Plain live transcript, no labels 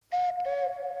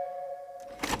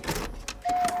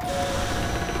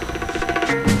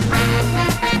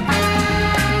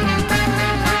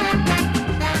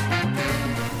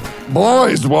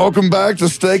Boys, welcome back to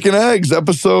Steak and Eggs,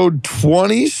 episode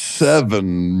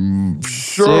 27.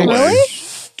 Surely.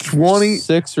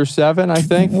 26 or 7, I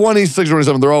think. 26 or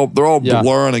 27. They're all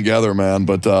blurring together, man.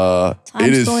 But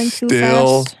it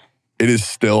is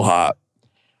still hot.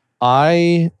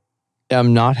 I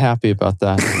am not happy about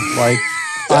that.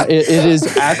 It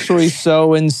is actually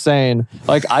so insane.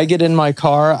 Like, I get in my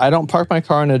car. I don't park my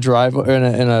car in a driveway,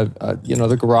 in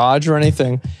the garage or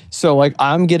anything. So, like,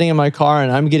 I'm getting in my car and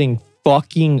I'm getting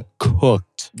fucking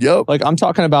cooked. Yep. Like, I'm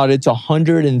talking about it's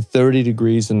 130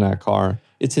 degrees in that car.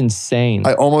 It's insane.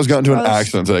 I almost got into an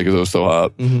accident today because it was so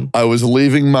hot. Mm-hmm. I was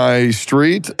leaving my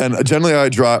street, and generally I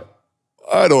drive.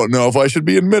 I don't know if I should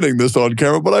be admitting this on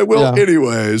camera, but I will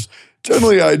anyways.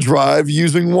 Generally, I drive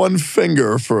using one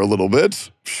finger for a little bit.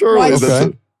 Surely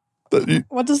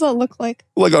what does that look like?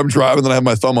 Like I'm driving, then I have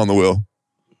my thumb on the wheel.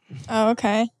 Oh,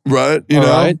 okay. Right? You know?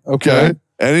 Right. Okay.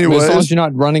 Anyways, as long as you're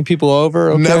not running people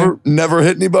over, okay? Never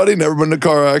hit anybody, never been in a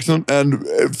car accident,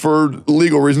 and for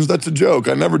legal reasons, that's a joke.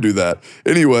 I never do that.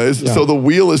 Anyways, so the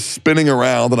wheel is spinning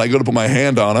around, and I go to put my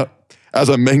hand on it as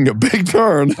I'm making a big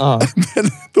turn, and then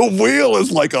the wheel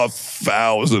is like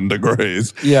 1,000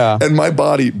 degrees. Yeah. And my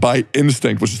body, by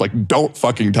instinct, was just like, don't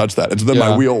fucking touch that. And so then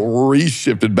my wheel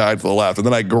re-shifted back to the left, and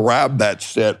then I grabbed that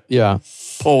shit,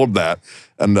 pulled that,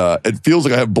 and it feels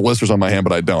like I have blisters on my hand,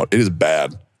 but I don't. It is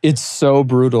bad. It's so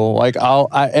brutal. Like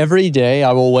every day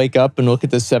I will wake up and look at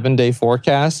the 7-day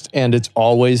forecast, and it's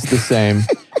always the same.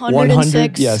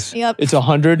 106. Yes. Yep. It's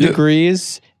 100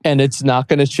 degrees, and it's not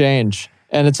going to change.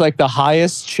 And it's like the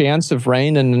highest chance of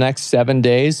rain in the next 7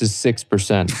 days is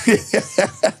 6%.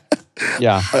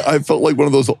 Yeah. I felt like one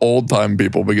of those old time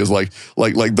people because like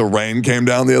the rain came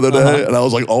down the other day, and I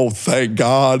was like, oh, thank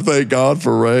God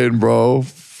for rain, bro.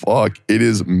 Fuck, it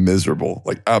is miserable,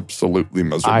 like absolutely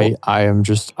miserable. I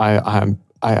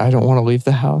don't want to leave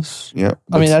the house. Yeah,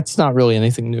 I mean, that's not really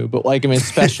anything new, but like, I mean,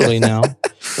 especially now,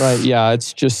 right? Yeah,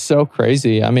 it's just so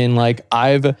crazy. I mean, like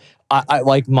I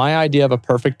like my idea of a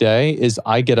perfect day is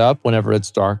I get up whenever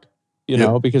it's dark, you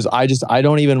know, because I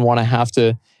don't even want to have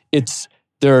to.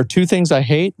 There are two things I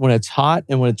hate: when it's hot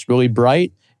and when it's really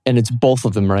bright. And it's both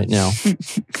of them right now.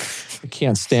 I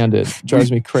can't stand it. It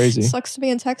drives me crazy. Sucks to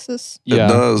be in Texas. Yeah. It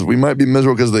does. We might be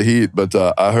miserable because of the heat, but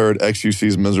I heard XQC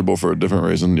is miserable for a different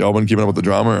reason. Y'all been keeping up with the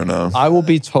drama or no? I will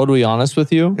be totally honest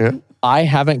with you. Yeah. I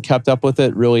haven't kept up with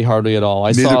it really hardly at all.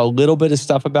 I saw a little bit of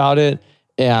stuff about it.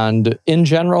 And in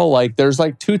general, like there's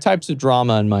like two types of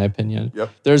drama in my opinion. Yep.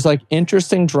 There's like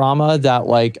interesting drama that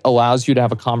like allows you to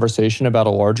have a conversation about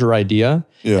a larger idea.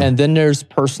 Yeah. And then there's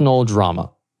personal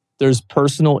drama. There's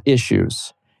personal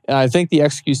issues. And I think the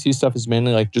XQC stuff is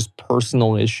mainly like just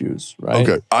personal issues, right?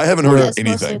 Okay. I haven't heard of anything.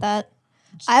 Mostly that.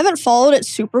 I haven't followed it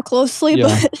super closely,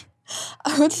 but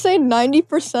I would say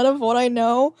 90% of what I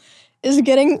know is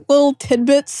getting little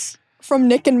tidbits from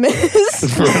Nick and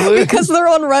Miz. Really? Because they're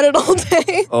on Reddit all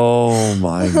day. Oh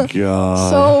my God.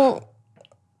 So,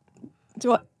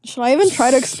 should I even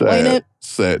try to explain it?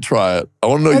 Say it. Try it. I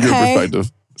want to know your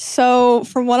perspective. So,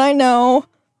 from what I know,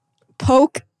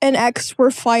 Poke and X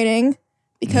were fighting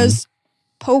because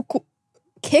Poke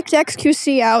kicked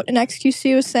XQC out, and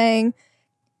XQC was saying,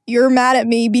 "You're mad at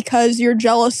me because you're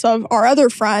jealous of our other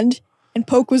friend." And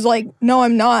Poke was like, "No,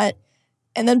 I'm not."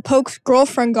 And then Poke's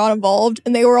girlfriend got involved,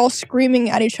 and they were all screaming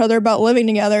at each other about living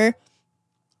together.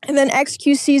 And then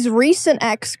XQC's recent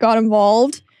ex got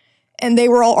involved, and they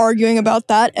were all arguing about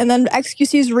that. And then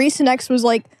XQC's recent ex was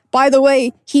like, "By the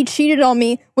way, he cheated on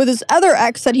me with his other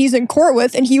ex that he's in court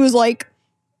with." And he was like,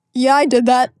 "Yeah, I did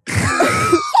that."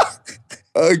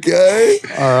 Okay.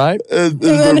 All right. And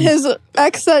then his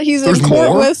ex that he's in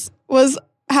court with was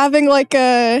having like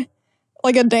a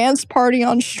dance party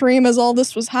on stream as all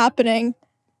this was happening.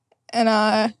 And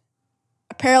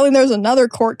apparently there's another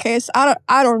court case. I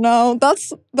don't know.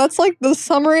 That's like the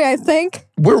summary, I think.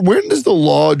 When does the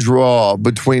law draw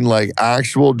between like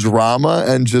actual drama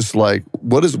and just like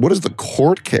what is the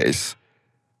court case?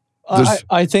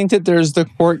 I think that there's the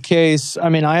court case. I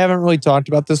mean, I haven't really talked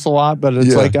about this a lot, but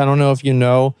it's like, I don't know if you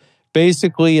know.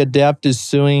 Basically, Adept is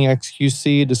suing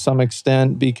XQC to some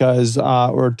extent because,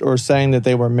 or saying that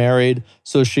they were married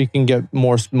so she can get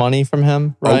more money from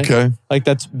him, right? Okay. Like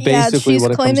that's basically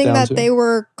what it comes down to. She's claiming that they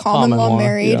were common law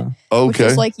married, which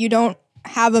is like you don't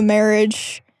have a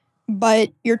marriage,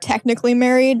 but you're technically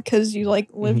married because you like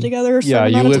live together. Yeah,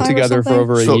 you live together for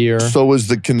over a year. So is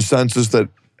the consensus that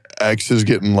X is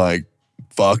getting like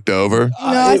fucked over? No,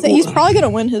 I think he's probably gonna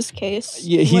win his case.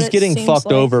 Yeah, he's getting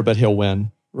fucked over, but he'll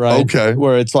win. Right? Okay.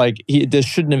 Where it's like, this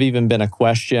shouldn't have even been a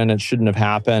question. It shouldn't have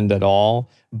happened at all.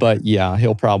 But yeah,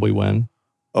 he'll probably win.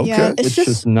 Okay. Yeah, it's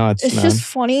just nuts, It's man. just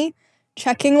funny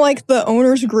checking like the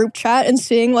owner's group chat and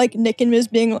seeing like Nick and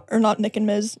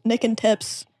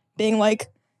Tips being like,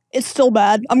 it's still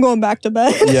bad. I'm going back to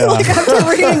bed. Yeah. Like after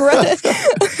reading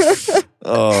Reddit.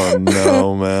 Oh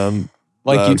no, man.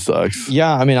 Like that sucks.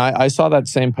 Yeah, I mean, I saw that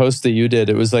same post that you did.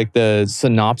 It was like the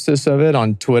synopsis of it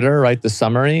on Twitter, right? The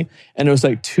summary. And it was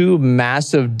like 2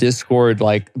 massive Discord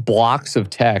like blocks of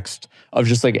text of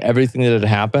just like everything that had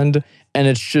happened. And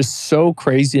it's just so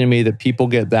crazy to me that people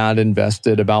get that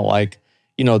invested about like,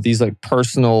 you know, these like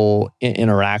personal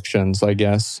interactions, I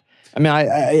guess. I mean,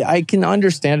 I can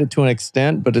understand it to an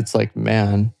extent, but it's like,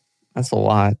 man, that's a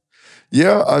lot.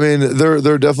 Yeah, I mean,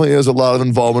 there definitely is a lot of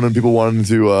involvement in people wanting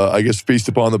to, I guess, feast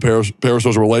upon the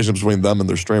parasocial relationships between them and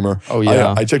their streamer. Oh,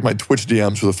 yeah. I checked my Twitch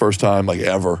DMs for the first time, like,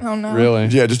 ever. Oh, no. Really?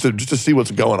 Yeah, just to see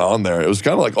what's going on there. It was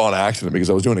kind of like on accident because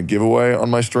I was doing a giveaway on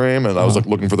my stream and I was like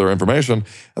looking for their information.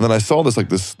 And then I saw these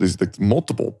like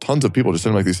multiple, tons of people just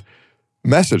sending like these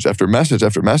message after message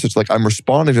after message. Like I'm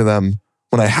responding to them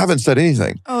when I haven't said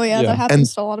anything. Oh, yeah, that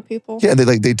happens to a lot of people. Yeah, and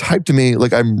they type to me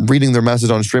like I'm reading their message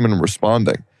on stream and I'm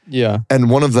responding. Yeah. And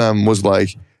one of them was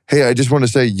like, hey, I just want to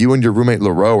say you and your roommate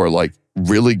Leroux are like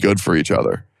really good for each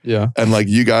other. Yeah. And like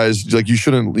you guys, like you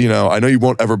shouldn't, you know, I know you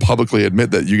won't ever publicly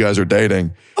admit that you guys are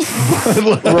dating.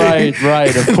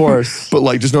 Right, of course. But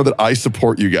like just know that I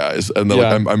support you guys. And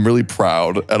like I'm really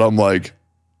proud. And I'm like,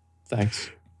 thanks.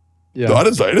 Yeah. No, I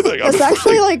didn't say anything. It's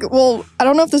actually like, well, I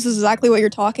don't know if this is exactly what you're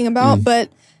talking about, but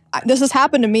this has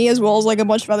happened to me as well as like a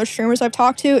bunch of other streamers I've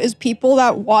talked to, is people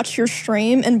that watch your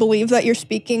stream and believe that you're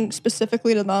speaking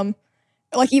specifically to them.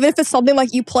 Like even if it's something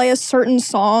like you play a certain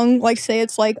song, like say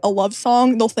it's like a love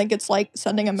song, they'll think it's like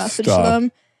sending a message to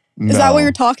them. Is that what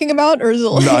you're talking about? Or is it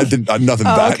like... No, I didn't, nothing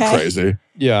that crazy.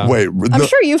 Yeah. Wait. I'm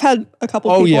sure you've had a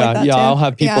couple people like that too. I'll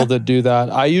have people that do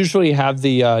that. I usually have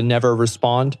the never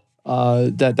respond.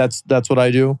 That's what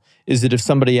I do, is that if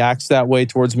somebody acts that way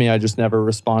towards me, I just never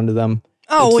respond to them.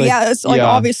 Oh, it's like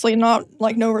obviously not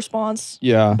like no response.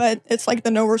 Yeah. But it's like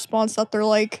the no response that they're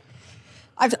like,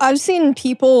 I've seen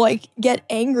people like get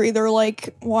angry. They're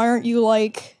like, why aren't you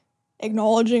like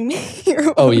acknowledging me?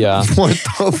 Oh, yeah. What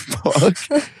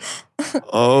the fuck?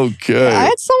 Okay. I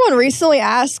had someone recently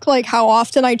ask like how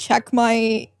often I check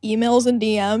my emails and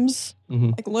DMs.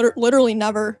 Like literally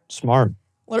never. Smart.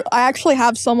 I actually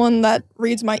have someone that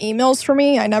reads my emails for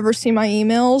me. I never see my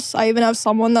emails. I even have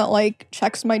someone that like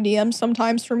checks my DMs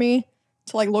sometimes for me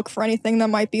to like look for anything that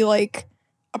might be like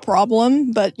a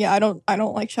problem. But yeah, I don't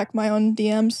like check my own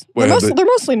DMs. Wait, they're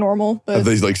mostly normal. But have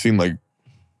they like seen like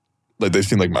they've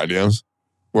seen like my DMs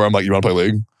where I'm like, you want to play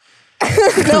League?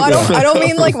 No, I don't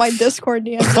mean like my Discord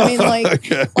DMs. I mean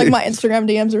like like my Instagram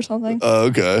DMs or something.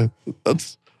 Okay,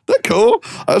 that's cool.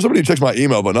 I have somebody who checks my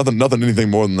email, but nothing, anything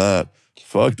more than that.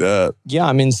 Fuck that. Yeah,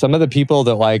 I mean, some of the people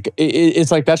that like,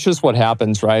 it's like, that's just what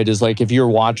happens, right? Is like, if you're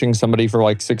watching somebody for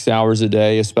like 6 hours a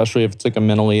day, especially if it's like a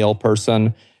mentally ill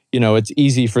person, you know, it's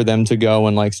easy for them to go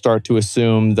and like start to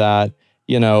assume that,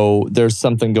 you know, there's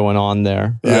something going on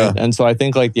there. Right? Yeah. And so I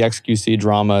think like the XQC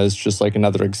drama is just like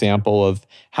another example of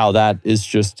how that is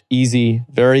just easy,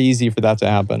 very easy for that to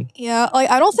happen. Yeah, like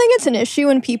I don't think it's an issue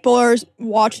when people are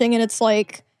watching and it's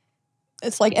like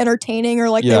entertaining or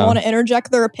like they want to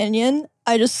interject their opinion.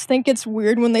 I just think it's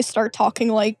weird when they start talking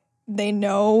like they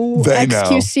know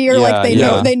XQC or like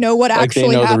they know what like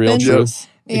actually they know happened. the real truth.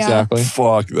 Yeah. Exactly.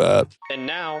 Fuck that. And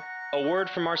now, a word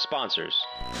from our sponsors.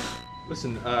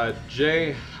 Listen,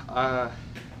 Jay, it's kind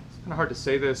of hard to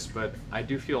say this, but I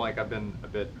do feel like I've been a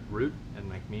bit rude and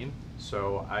like mean.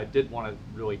 So I did want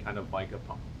to really kind of like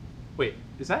Wait,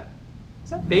 is that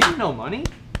baby no money?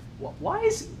 Why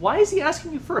is he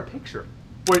asking you for a picture?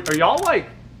 Wait, are y'all like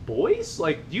boys?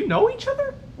 Like, do you know each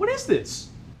other? What is this?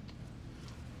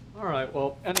 All right,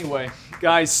 well, anyway,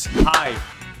 guys, hi.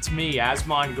 It's me,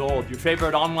 Asmon Gold, your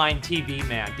favorite online TV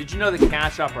man. Did you know that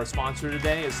Cash App, our sponsor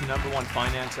today, is the #1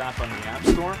 finance app on the App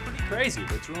Store? Pretty crazy,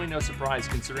 but it's really no surprise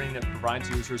considering that it provides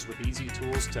users with easy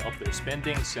tools to help their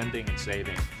spending, sending, and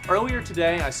saving. Earlier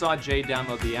today, I saw Jay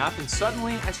download the app, and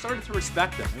suddenly I started to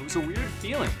respect him. It was a weird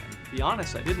feeling. To be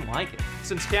honest, I didn't like it.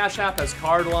 Since Cash App has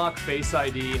card lock, Face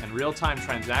ID, and real-time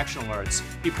transaction alerts,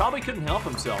 he probably couldn't help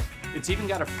himself. It's even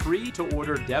got a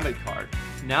free-to-order debit card.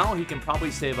 Now he can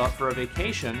probably save up for a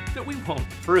vacation that we won't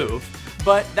approve,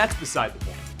 but that's beside the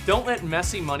point. Don't let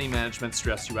messy money management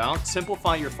stress you out.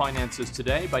 Simplify your finances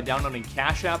today by downloading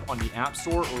Cash App on the App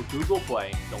Store or Google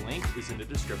Play. The link is in the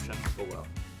description below.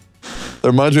 That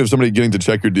reminds me of somebody getting to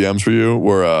check your DMs for you,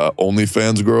 where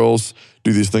OnlyFans girls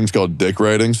do these things called dick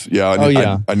ratings. Yeah,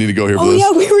 I need to go here for Oh this.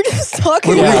 yeah, we were just talking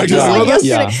Were we about actually this talking like about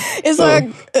yesterday. Is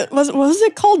what was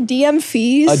it called? DM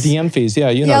fees? DM fees, yeah,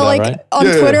 you know that, like right? on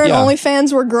Twitter and Yeah.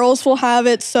 OnlyFans where girls will have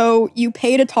it, so you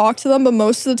pay to talk to them, but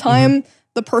most of the time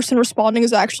the person responding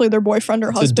is actually their boyfriend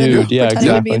or husband dude, yeah,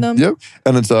 pretending to be exactly. them. Yep.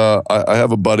 And it's I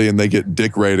have a buddy and they get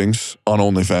dick ratings on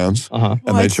OnlyFans,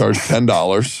 and they What? charge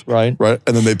 $10, Right.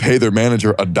 and then they pay their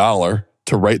manager $1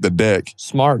 to rate the dick.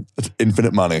 Smart. That's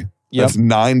infinite money. Yep. That's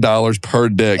 $9 per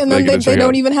dick. And then get to they check don't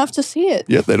out. even have to see it.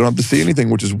 Yeah, they don't have to see anything,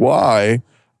 which is why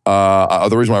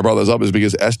the reason why I brought this up is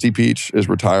because ST Peach is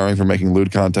retiring from making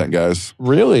lewd content, guys.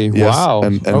 Really? Yes, Wow.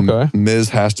 And okay. Miz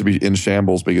has to be in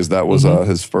shambles because that was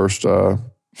his first.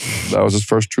 That was his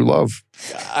first true love.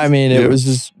 I mean, it was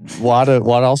just a lot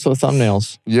also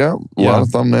thumbnails. Yeah, a lot of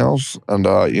thumbnails,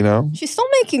 and She's still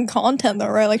making content though,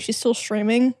 right? Like she's still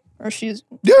streaming, or she's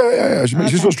yeah.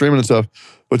 She's still streaming and stuff,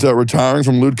 but retiring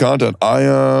from lewd content,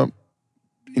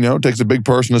 it takes a big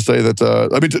person to say that.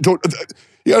 I mean,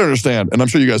 you gotta understand, and I'm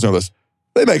sure you guys know this.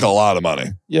 They make a lot of money.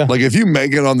 Yeah. Like if you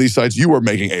make it on these sites, you are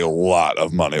making a lot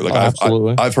of money. Like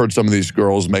absolutely. I've heard some of these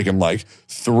girls making like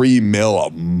 $3 million a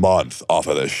month off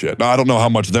of this shit. Now I don't know how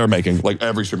much they're making, like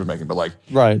every streamer making, but like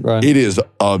right. it is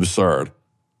absurd.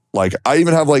 Like I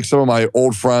even have like some of my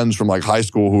old friends from like high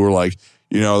school who are like,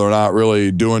 they're not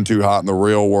really doing too hot in the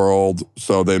real world,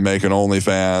 so they make an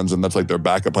OnlyFans, and that's like their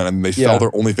backup plan, and they sell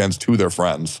their OnlyFans to their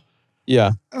friends.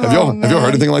 Yeah. Have y'all heard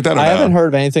anything like that? I haven't heard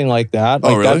of anything like that.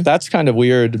 Like really? that's kind of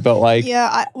weird, but like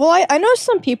I know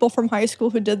some people from high school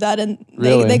who did that, and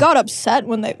they got upset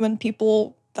when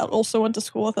people that also went to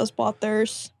school with us bought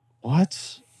theirs.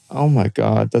 What? Oh my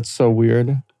God, that's so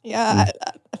weird. Yeah,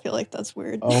 I feel like that's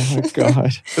weird. Oh my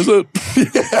God. Is it?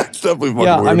 Yeah, it's definitely fucking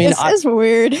weird. I mean, it's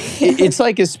weird. It's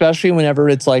like, especially whenever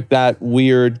it's like that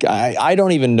weird guy. I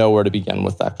don't even know where to begin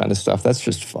with that kind of stuff. That's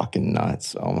just fucking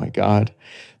nuts. Oh my God.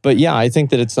 But yeah, I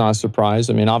think that it's not a surprise.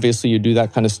 I mean, obviously you do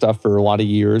that kind of stuff for a lot of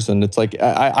years, and it's like,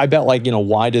 I bet like,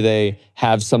 why do they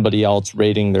have somebody else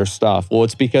rating their stuff? Well,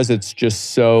 it's because it's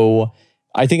just so,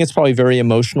 I think it's probably very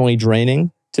emotionally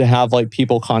draining to have like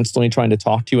people constantly trying to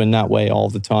talk to you in that way all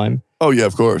the time. Oh yeah,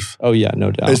 of course. Oh yeah,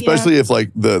 no doubt. Especially if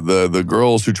like the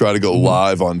girls who try to go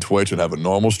live on Twitch and have a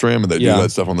normal stream and they do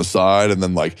that stuff on the side and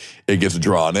then like it gets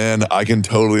drawn in. I can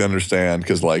totally understand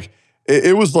because like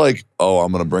it was like, oh,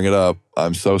 I'm gonna bring it up.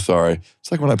 I'm so sorry.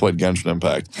 It's like when I played Genshin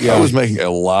Impact. I was making a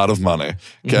lot of money.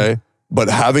 Okay. But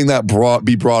having that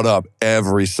be brought up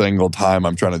every single time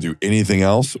I'm trying to do anything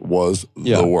else was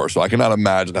the worst. So I cannot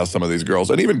imagine how some of these girls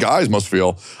and even guys must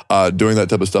feel doing that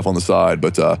type of stuff on the side.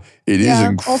 But it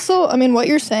is also, I mean, what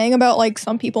you're saying about like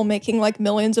some people making like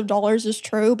millions of dollars is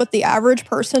true, but the average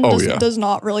person does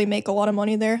not really make a lot of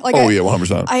money there. Like,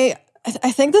 100%.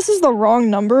 I think this is the wrong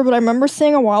number, but I remember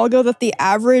seeing a while ago that the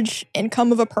average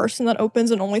income of a person that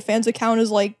opens an OnlyFans account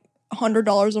is like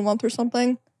 $100 a month or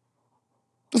something.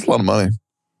 That's a lot of money.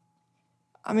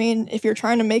 I mean, if you're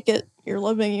trying to make it your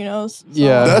living,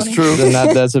 yeah, that's true. Then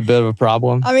that's a bit of a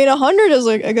problem. I mean, 100 is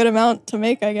like a good amount to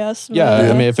make, I guess. Yeah,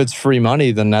 I mean, if it's free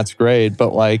money, then that's great.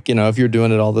 But like, if you're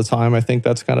doing it all the time, I think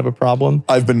that's kind of a problem.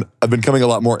 I've been coming a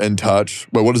lot more in touch.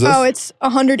 But what is this? Oh, it's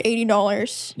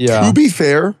 $180. Yeah. To be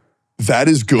fair, that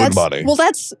is good money. Well,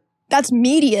 that's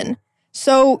median.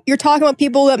 So you're talking about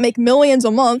people that make millions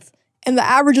a month, and the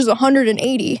average is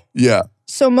 180. Yeah.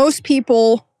 So most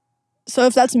people, so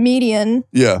if that's median.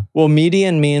 Yeah. Well,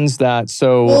 median means that.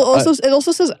 So well, it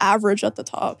also says average at the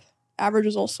top. Average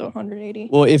is also 180.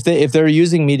 Well, if they're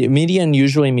using median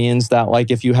usually means that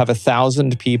like if you have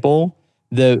 1,000 people,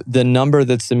 the number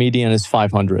that's the median is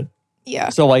 500. Yeah.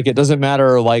 So like it doesn't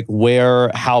matter like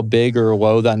how big or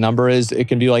low that number is. It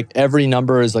can be like every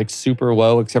number is like super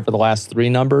low except for the last 3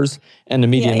 numbers, and the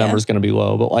median number is going to be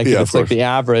low. But like if it's like the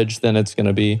average, then it's going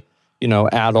to be,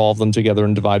 add all of them together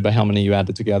and divide by how many you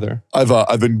added together.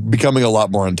 I've been becoming a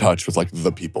lot more in touch with like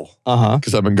the people.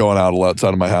 Because I've been going out a lot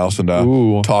outside of my house and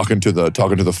talking to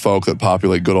the folk that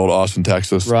populate good old Austin,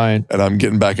 Texas. Right. And I'm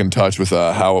getting back in touch with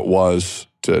how it was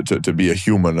to be a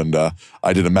human. And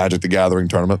I did a Magic the Gathering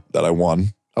tournament that I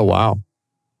won. Oh wow!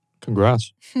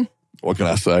 Congrats. What can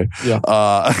I say? Yeah.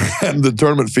 And the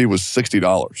tournament fee was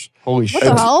 $60. Holy shit!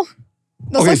 What the hell?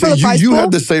 That's like for the prize you pool?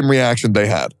 had the same reaction they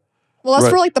had. Well,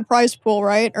 that's for like the prize pool,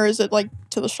 right? Or is it like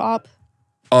to the shop?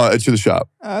 It's to the shop.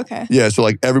 Oh, okay. Yeah, so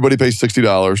like everybody pays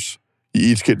 $60.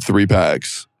 You each get 3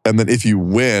 packs. And then if you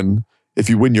win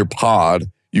your pod,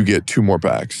 you get 2 more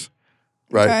packs.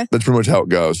 Right? Okay. That's pretty much how it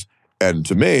goes. And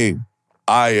to me,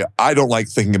 I don't like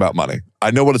thinking about money.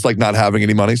 I know what it's like not having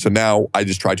any money, so now I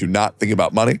just try to not think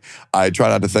about money. I try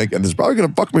not to think, and this is probably going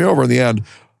to fuck me over in the end.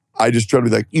 I just try to be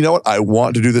like, you know what? I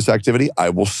want to do this activity. I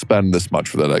will spend this much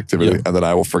for that activity, and then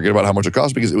I will forget about how much it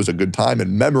costs because it was a good time,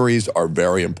 and memories are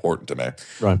very important to me.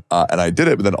 Right. And I did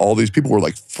it, but then all these people were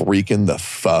like freaking the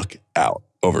fuck out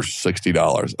over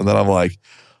 $60. And then I'm like,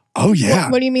 oh yeah.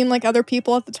 What do you mean, like other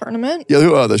people at the tournament?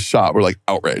 Yeah, the shop were like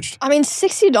outraged. I mean,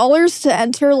 $60 to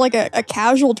enter like a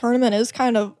casual tournament is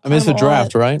kind of. I mean, it's a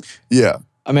draft, right? Yeah.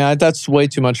 I mean, that's way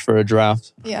too much for a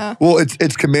draft. Yeah. Well,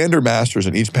 it's Commander Masters,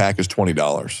 and each pack is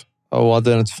 $20. Oh, well,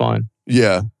 then it's fine.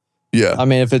 Yeah. Yeah. I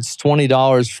mean, if it's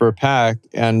 $20 for a pack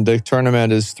and the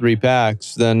tournament is 3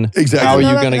 packs, then Exactly. how are you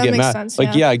No, going to that get makes mad? sense,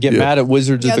 Like, yeah. get mad at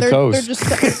Wizards of the They're Coast. just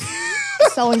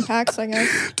selling packs, I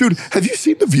guess. Dude, have you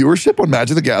seen the viewership on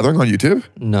Magic the Gathering on YouTube?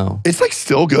 No. It's like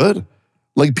still good.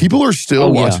 Like people are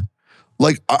still yeah. watching.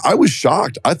 Like I was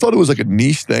shocked. I thought it was like a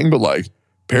niche thing, but like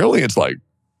apparently it's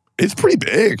pretty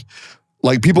big.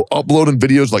 Like people uploading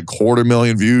videos like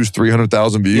 250,000 views,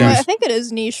 300,000 views. Yeah, I think it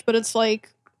is niche, but it's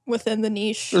like within the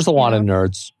niche. There's a lot of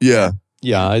nerds. Yeah.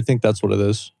 Yeah, I think that's what it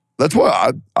is. That's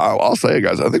why I'll say it,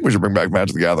 guys. I think we should bring back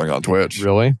Magic the Gathering on Twitch.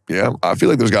 Really? Yeah. I feel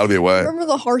like there's got to be a way. Remember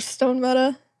the Hearthstone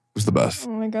meta? It's the best.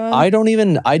 Oh my god.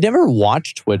 I never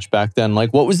watched Twitch back then.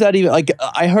 Like, what was that even? Like,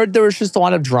 I heard there was just a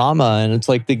lot of drama and it's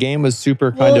like the game was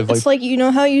super kind of like. It's like, you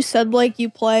know how you said like you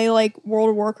play like World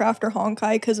of Warcraft or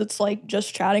Honkai because it's like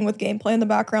just chatting with gameplay in the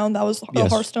background? That was the Yes.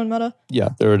 Hearthstone meta. Yeah,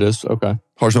 there it is. Okay.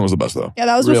 Hearthstone was the best though. Yeah,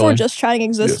 that was before Really? just chatting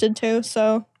existed too.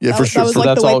 So Yeah, that, for sure. That was So like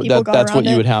that's the way all. people got That's around what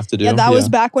you it. would have to do. Yeah, that was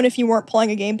back when if you weren't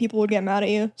playing a game, people would get mad at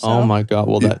you. So. Oh my god.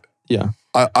 Well, Yeah. that. Yeah.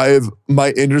 I have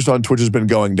my interest on Twitch has been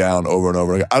going down over and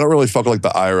over again. I don't really fuck like the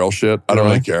IRL shit. I don't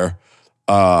really care.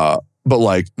 But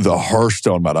like the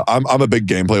Hearthstone meta, I'm a big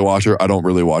gameplay watcher. I don't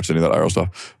really watch any of that IRL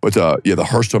stuff. But yeah, the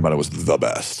Hearthstone meta was the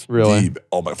best. Really?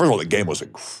 Oh my! First of all, the game was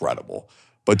incredible.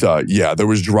 But yeah, there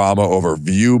was drama over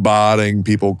view botting,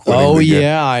 people quitting. Oh the game.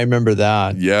 yeah, I remember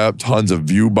that. Yeah, tons of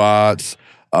view bots.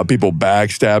 People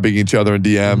backstabbing each other in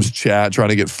DMs, chat, trying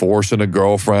to get Forsen a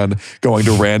girlfriend, going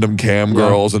to random cam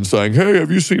girls and saying, hey,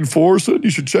 have you seen Forsen? You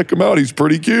should check him out. He's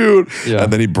pretty cute. Yeah.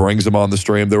 And then he brings them on the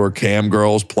stream. There were cam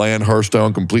girls playing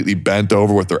Hearthstone, completely bent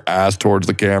over with their ass towards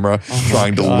the camera,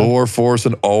 trying to lure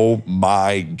Forsen. Oh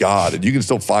my God. And you can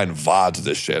still find VODs of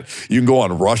this shit. You can go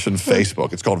on Russian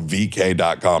Facebook. It's called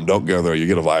vk.com. Don't go there. You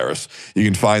get a virus. You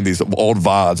can find these old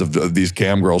VODs of these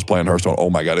cam girls playing Hearthstone. Oh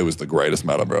my God. It was the greatest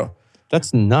meta, bro.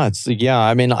 That's nuts. Like, yeah,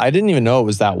 I mean, I didn't even know it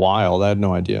was that wild. I had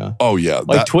no idea. Oh yeah.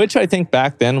 Like Twitch, I think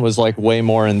back then was like way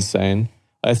more insane.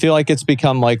 I feel like it's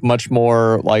become like much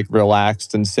more like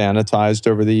relaxed and sanitized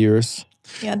over the years.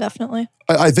 Yeah, definitely.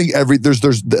 I think there's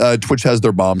Twitch has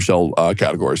their bombshell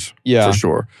categories. Yeah. For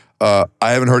sure. I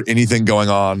haven't heard anything going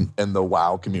on in the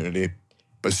WoW community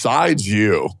besides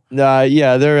you.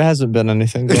 Yeah, there hasn't been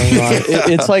anything going on.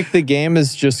 It's like the game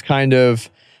is just kind of,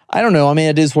 I don't know. I mean,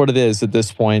 it is what it is at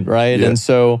this point, right? Yeah. And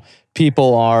so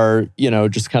people are,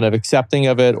 just kind of accepting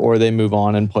of it, or they move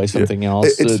on and play something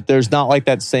else. There's not like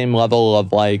that same level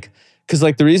of like, because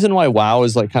like the reason why WoW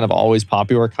is like kind of always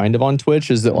popular kind of on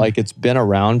Twitch is that like it's been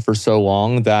around for so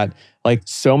long that like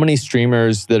so many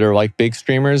streamers that are like big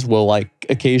streamers will like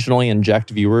occasionally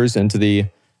inject viewers into the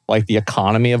like the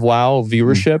economy of WoW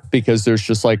viewership because there's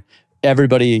just like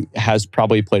everybody has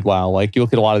probably played WoW. Like you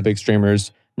look at a lot of big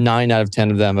streamers, 9 out of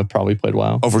 10 of them have probably played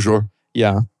WoW. Oh, for sure.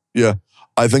 Yeah. Yeah.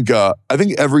 I think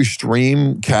every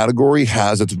stream category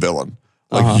has its villain.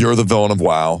 Like you're the villain of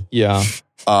WoW. Yeah.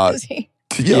 Is he?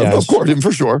 Yeah, of course,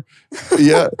 for sure.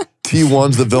 Yeah.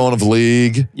 T1's the villain of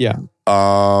League. Yeah.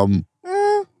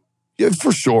 Yeah,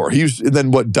 for sure. And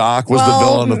then what Doc was the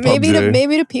villain of PUBG.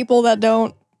 Maybe to people that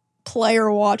don't play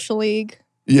or watch League.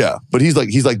 Yeah, but he's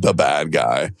like the bad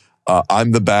guy.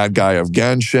 I'm the bad guy of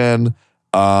Genshin.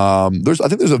 I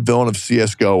think there's a villain of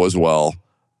CS:GO as well.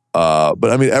 But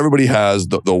I mean, everybody has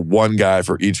the one guy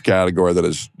for each category that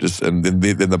is just in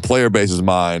the player base's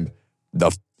mind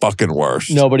the fucking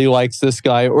worst. Nobody likes this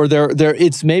guy, or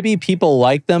it's maybe people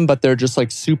like them, but they're just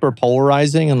like super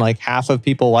polarizing, and like half of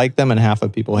people like them and half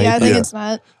of people hate them. I think it's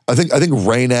not. I think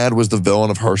Reynad was the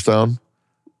villain of Hearthstone.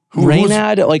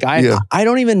 Reynad, like I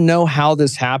don't even know how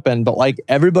this happened, but like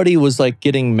everybody was like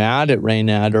getting mad at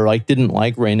Reynad or like didn't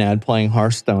like Reynad playing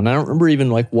Hearthstone. I don't remember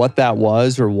even like what that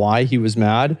was or why he was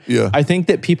mad. Yeah. I think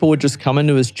that people would just come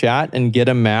into his chat and get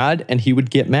him mad, and he would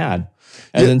get mad.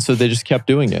 And then so they just kept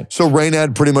doing it. So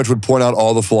Reynad pretty much would point out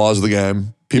all the flaws of the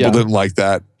game. People didn't like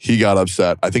that. He got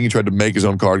upset. I think he tried to make his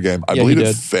own card game. I believe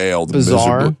it failed.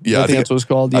 Bizarre. Miserably. Yeah, I think that's what it's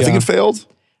called. I think it failed.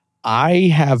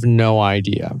 I have no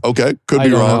idea. Okay, could I be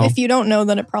don't wrong. know. If you don't know,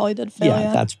 then it probably did fail. Yeah,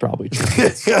 Yeah, that's probably true.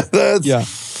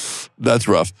 That's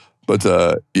rough. But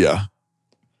yeah.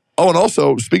 Oh, and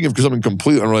also, speaking of something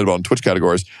completely unrelated on Twitch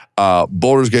categories,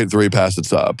 Baldur's Gate 3 passed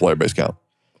its player base count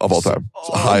of all time. It's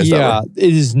the highest ever.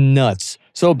 It is nuts.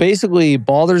 So basically,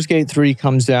 Baldur's Gate 3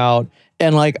 comes out,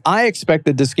 and like I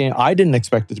expected this game, I didn't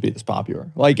expect it to be this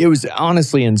popular. Like it was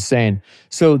honestly insane.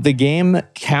 So the game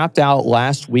capped out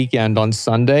last weekend on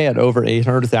Sunday at over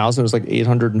 800,000. It was like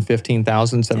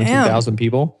 815,000, 17,000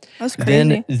 people. that's crazy.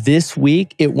 Then this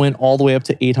week, it went all the way up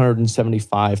to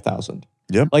 875,000.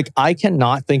 Yep. Like I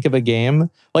cannot think of a game.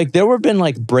 Like there have been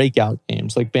like breakout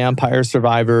games like Vampire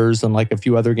Survivors and like a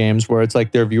few other games where it's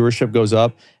like their viewership goes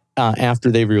up after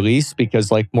they release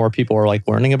because like more people are like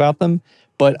learning about them.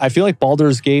 But I feel like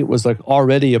Baldur's Gate was like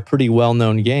already a pretty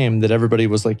well-known game that everybody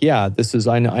was like, yeah, this is,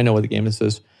 I know what the game this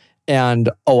is. And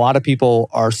a lot of people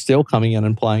are still coming in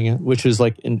and playing it, which is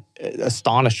like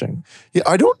astonishing. Yeah,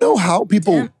 I don't know how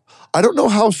people, I don't know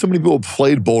how so many people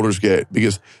played Baldur's Gate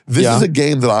because this is a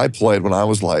game that I played when I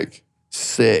was like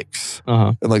 6.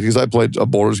 Uh-huh. And like, because I played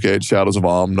Baldur's Gate, Shadows of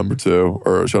Om, #2,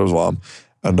 or Shadows of Om.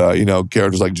 And, you know,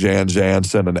 characters like Jan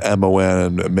Jansen and Emma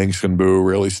Wen and Minxin Bu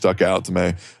really stuck out to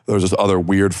me. There was this other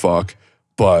weird fuck,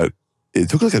 but it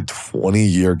took like a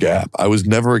 20-year gap. I was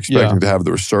never expecting to have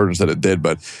the resurgence that it did,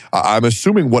 but I'm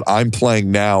assuming what I'm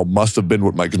playing now must have been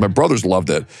what because my brothers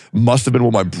loved it, must have been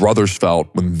what my brothers felt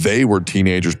when they were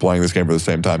teenagers playing this game for the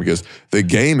same time because the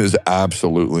game is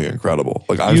absolutely incredible.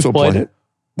 Like I'm still playing it?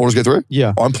 Baldur's Gate 3?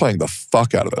 Yeah. Oh, I'm playing the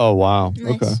fuck out of it. Oh, wow.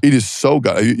 Nice. Okay. It is so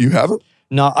good. You have it?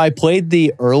 No, I played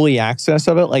the early access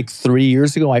of it like 3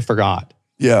 years ago. I forgot.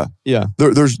 Yeah. Yeah.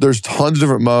 There's tons of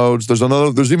different modes.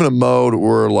 There's even a mode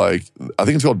where like, I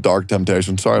think it's called Dark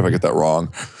Temptation. Sorry if I get that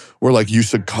wrong. Where like you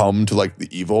succumb to like the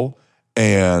evil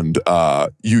and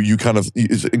you kind of,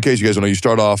 in case you guys don't know, you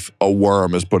start off, a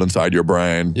worm is put inside your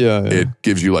brain. Yeah. It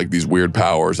gives you like these weird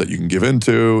powers that you can give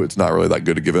into. It's not really that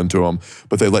good to give into them,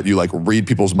 but they let you like read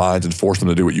people's minds and force them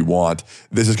to do what you want.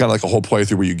 This is kind of like a whole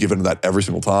playthrough where you give into that every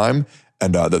single time.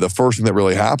 And the first thing that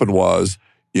really happened was,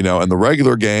 you know, in the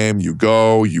regular game, you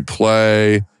go, you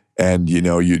play, and, you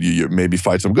know, you maybe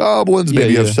fight some goblins,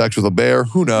 maybe have sex with a bear,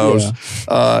 who knows.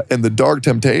 In the Dark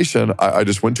Temptation, I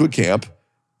just went to a camp,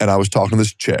 and I was talking to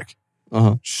this chick.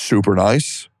 Super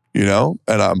nice, you know,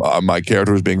 and my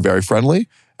character was being very friendly,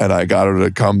 and I got her to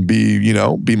come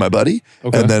be my buddy.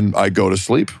 Okay. And then I go to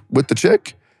sleep with the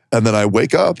chick, and then I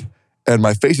wake up, and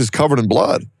my face is covered in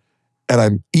blood. And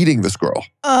I'm eating this girl.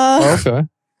 Okay.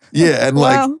 Yeah, and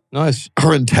like nice.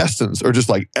 Her intestines are just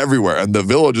like everywhere. And the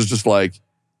village is just like,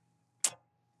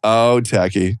 oh,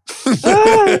 Techie.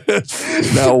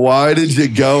 Now, why did you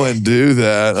go and do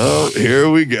that? Oh, here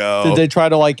we go. Did they try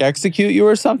to like execute you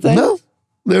or something? No.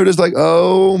 They were just like,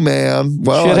 oh, man.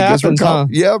 Well, Shit I guess happens, huh?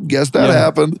 Yep, guess that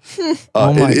happened.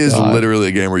 My it is God. literally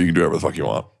a game where you can do whatever the fuck you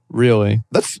want. Really?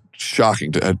 That's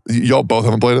shocking. Y'all both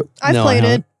haven't played it? I No, I played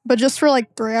haven't. it, but just for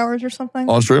like 3 hours or something.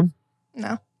 On stream?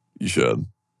 No. You should.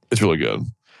 It's really good.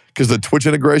 Because the Twitch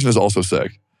integration is also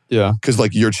sick. Yeah. Because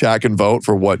like your chat can vote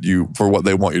for what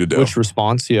they want you to do. Which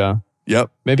response? Yeah. Yep.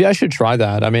 Maybe I should try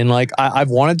that. I mean, like I've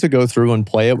wanted to go through and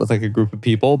play it with like a group of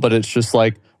people, but it's just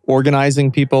like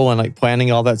organizing people and like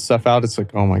planning all that stuff out. It's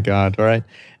like, oh my God. All right.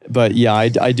 But yeah,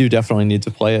 I do definitely need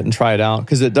to play it and try it out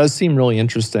because it does seem really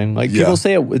interesting. Like people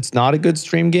say it's not a good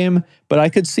stream game, but I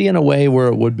could see in a way where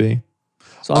it would be.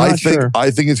 So I'm not sure. I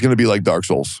think it's going to be like Dark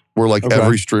Souls, where like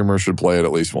every streamer should play it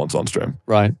at least once on stream.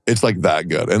 Right. It's like that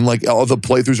good. And like all the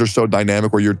playthroughs are so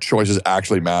dynamic where your choices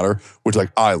actually matter, which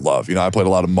like I love. You know, I played a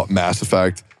lot of Mass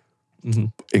Effect.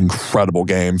 Incredible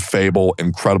game. Fable,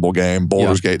 incredible game.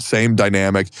 Baldur's Gate, same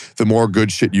dynamic. The more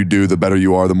good shit you do, the better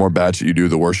you are. The more bad shit you do,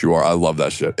 the worse you are. I love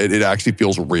that shit. It actually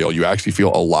feels real. You actually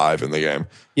feel alive in the game.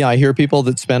 Yeah, I hear people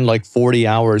that spend like 40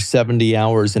 hours, 70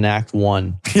 hours in Act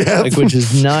 1, Yeah. like, which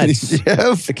is nuts.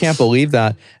 Yeah. I can't believe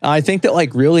that. I think that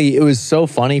like really, it was so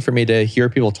funny for me to hear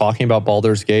people talking about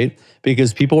Baldur's Gate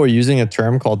because people were using a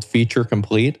term called feature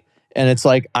complete. And it's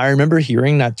like, I remember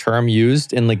hearing that term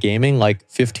used in the gaming like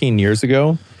 15 years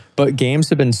ago, but games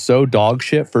have been so dog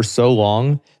shit for so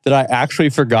long that I actually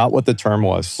forgot what the term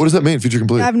was. What does that mean, feature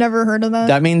complete? I've never heard of that.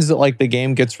 That means that like the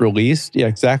game gets released. Yeah,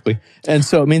 exactly. And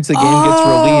so it means the game gets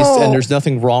released and there's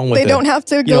nothing wrong with it. They don't have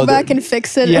to go back and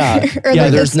fix it or they're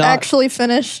just actually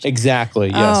finished. Exactly,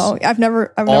 yes. Oh, I've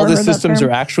never All the heard systems that are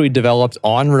term. actually developed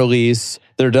on release.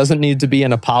 There doesn't need to be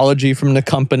an apology from the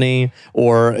company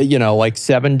or, you know, like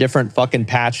 7 different fucking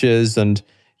patches and,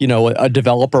 you know, a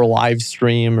developer live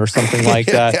stream or something like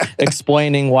that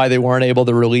explaining why they weren't able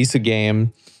to release a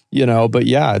game, you know. But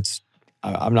yeah,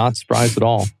 I'm not surprised at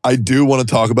all. I do want to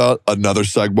talk about another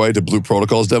segue to Blue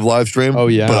Protocol's dev live stream. Oh,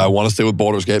 yeah. But I want to stay with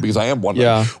Baldur's Gate because I am wondering,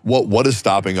 Yeah. what is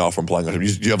stopping y'all from playing on stream?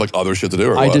 Do you have like other shit to do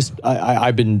or what?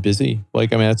 I've been busy.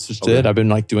 Like, I mean, that's just Okay. it. I've been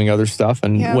like doing other stuff.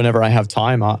 And Yeah. whenever I have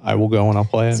time, I will go and I'll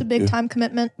play It's it. a big time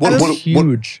commitment.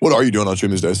 Huge. What are you doing on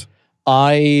stream these days?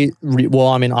 Well,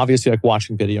 I mean, obviously like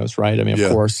watching videos, right? I mean,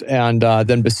 of course. And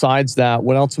then besides that,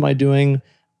 what else am I doing?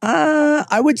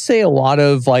 I would say a lot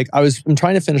of like, I'm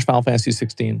trying to finish Final Fantasy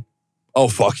 16. Oh,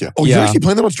 fuck yeah. Oh, Yeah. you're actually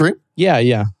playing that on stream?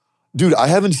 Yeah. Dude, I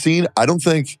haven't seen, I don't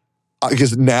think,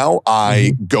 because now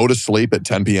I go to sleep at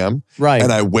 10 p.m. Right.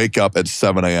 and I wake up at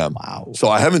 7 a.m. Wow. So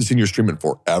I haven't seen you stream in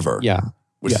forever. Yeah.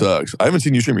 Which sucks. I haven't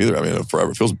seen you stream either. I mean,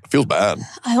 forever. Feels bad.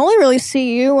 I only really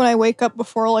see you when I wake up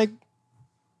before like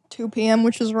 2 p.m.,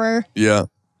 which is rare. Yeah.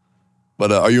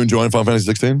 But are you enjoying Final Fantasy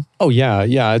 16? Oh yeah.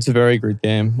 It's a very great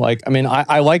game. Like, I mean,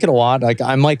 I like it a lot. Like,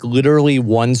 I'm like literally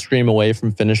one stream away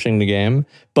from finishing the game.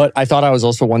 But I thought I was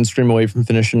also one stream away from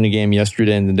finishing the game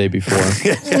yesterday and the day before.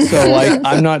 So like,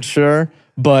 I'm not sure.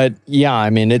 But yeah,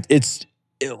 I mean, it's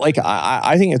like,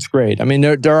 I think it's great. I mean,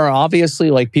 there are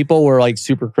obviously like people were like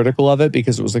super critical of it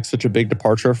because it was like such a big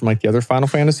departure from like the other Final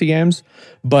Fantasy games.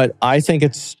 But I think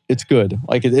it's good.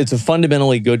 Like, it's a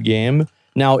fundamentally good game.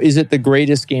 Now, is it the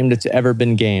greatest game that's ever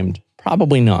been gamed?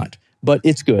 Probably not, but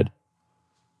it's good.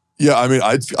 Yeah, I mean,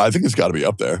 I think it's got to be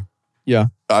up there. Yeah.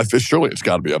 Surely it's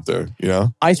got to be up there, you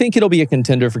know? I think it'll be a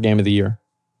contender for Game of the Year.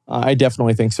 I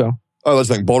definitely think so. Oh, let's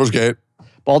think. Baldur's Gate.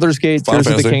 Baldur's Gate, Final Tears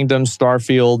of Fantasy. the Kingdom,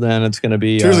 Starfield, and it's going to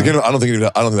be... Tears of the Kingdom, I don't think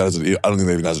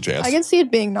that even has a chance. I can see it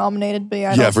being nominated, but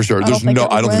Yeah, for sure. I don't think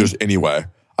there's any way.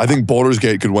 I think Baldur's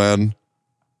Gate could win.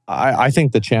 I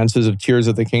think the chances of Tears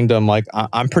of the Kingdom, like,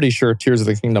 I'm pretty sure Tears of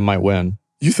the Kingdom might win.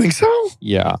 You think so?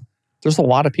 Yeah. There's a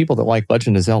lot of people that like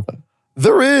Legend of Zelda.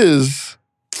 There is.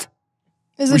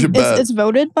 It's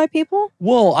voted by people?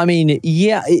 Well, I mean,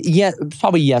 yeah,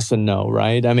 probably yes and no,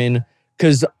 right? I mean,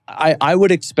 because I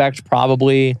would expect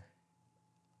probably,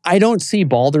 I don't see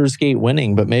Baldur's Gate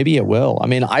winning, but maybe it will. I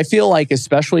mean, I feel like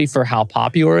especially for how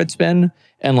popular it's been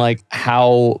and like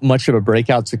how much of a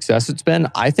breakout success it's been,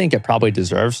 I think it probably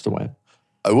deserves to win.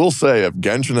 I will say, if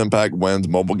Genshin Impact wins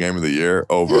Mobile Game of the Year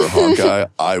over Honkai,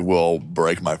 I will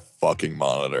break my fucking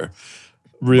monitor.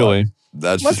 Really? But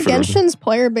that's What's just for Genshin's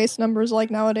player base numbers like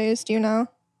nowadays? Do you know?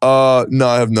 No,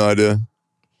 I have no idea.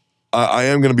 I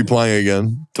am going to be playing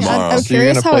again tomorrow. I'm So you're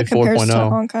curious gonna how it play compares to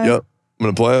 4.0. Honkai. Yep, I'm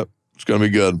going to play it. It's going to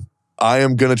be good. I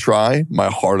am going to try my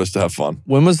hardest to have fun.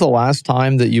 When was the last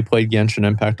time that you played Genshin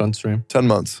Impact on stream? 10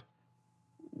 months.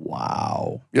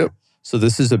 Wow. Yep. So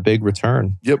this is a big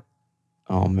return. Yep.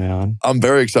 Oh, man. I'm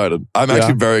very excited. I'm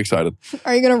actually very excited.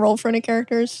 Are you going to roll for any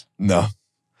characters? No,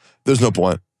 there's no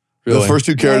point. Really? The first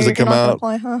two characters Yeah, that come you're not gonna out,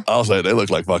 play, huh? I'll say they look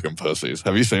like fucking pussies.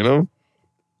 Have you seen them?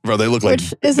 Bro, they look like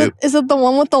Which is it? Is it the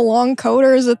one with the long coat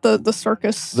or is it the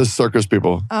circus? the circus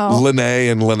people. Oh. Lene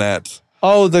and Lynette.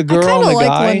 Oh, the I girl kind and of the like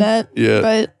guy? Lynette, Yeah.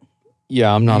 but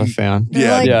Yeah, I'm not a fan.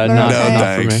 They're like yeah, very not, No, okay.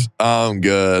 not for me. thanks. I'm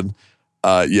good.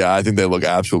 Yeah, I think they look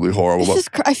absolutely horrible. this is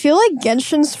I feel like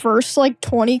Genshin's first like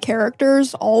 20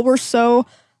 characters all were so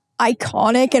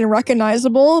iconic and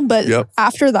recognizable, but Yep.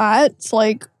 after that, it's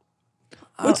like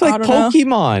It's I like don't know.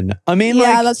 Pokemon. I mean,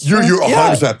 Yeah, like that's true. You're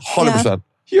Yeah. 100%. 100%.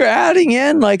 you're adding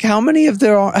in like how many of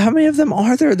them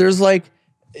are there? There's like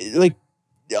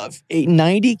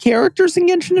 90 characters in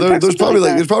Genshin Impact. There's something probably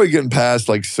like it's probably getting past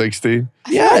like 60. I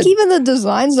feel like even the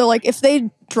designs though, like if they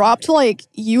dropped like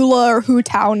Eula or Hu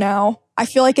Tao now, I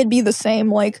feel like it'd be the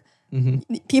same. Like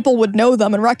people would know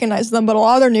them and recognize them, but a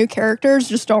lot of their new characters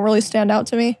just don't really stand out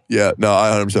to me. Yeah, no,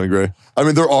 I 100% agree. I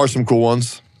mean, there are some cool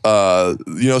ones. You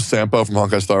know Sampo from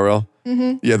Honkai Star Rail?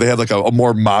 Mm-hmm. Yeah, they have like a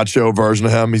more macho version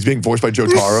of him. He's being voiced by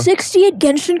There's Jotaro. 68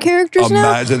 Genshin characters now?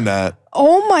 Imagine that.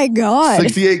 Oh my god.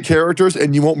 68 characters,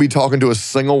 and you won't be talking to a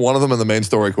single one of them in the main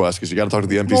story quest because you got to talk to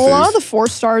the NPCs. Well, a lot of the 4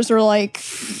 stars are like,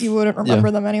 you wouldn't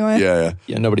remember them anyway. yeah.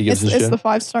 Yeah, nobody gives It's a shit. the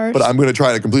 5 stars. But I'm going to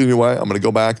try it a completely new way. I'm going to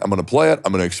go back. I'm going to play it.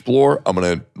 I'm going to explore. I'm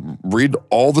going to read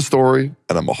all the story,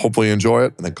 and I'm going to hopefully enjoy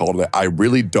it, and then call it a day. I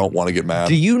really don't want to get mad.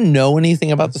 Do you know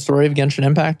anything about the story of Genshin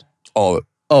Impact? All of it.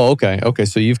 Oh, okay. Okay,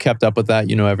 so you've kept up with that.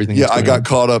 You know everything. Yeah, that's I going got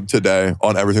caught up today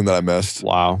on everything that I missed.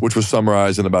 Wow. Which was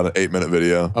summarized in about an 8-minute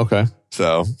video. Okay.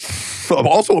 So,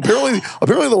 also apparently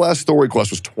the last story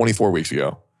quest was 24 weeks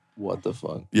ago. What the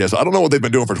fuck? Yeah, so I don't know what they've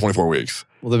been doing for 24 weeks.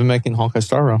 Well, they've been making Honkai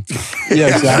Star Rail. Yeah,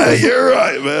 exactly. You're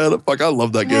right, man. Fuck, I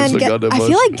love that game Man, so goddamn I much.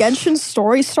 feel like Genshin's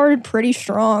story started pretty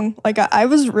strong. Like I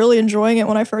was really enjoying it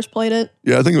when I first played it.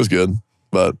 Yeah, I think it was good,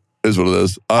 but it is what it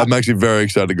is. I'm actually very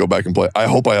excited to go back and play. I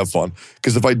hope I have fun.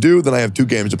 Because if I do, then I have 2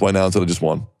 games to play now instead of just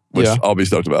one, which I'll be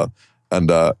stoked about. And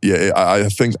I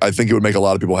think it would make a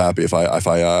lot of people happy if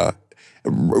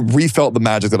refelt the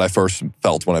magic that I first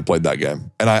felt when I played that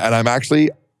game. And I'm actually,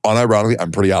 unironically,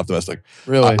 I'm pretty optimistic.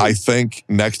 Really? I think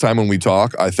next time when we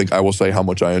talk, I think I will say how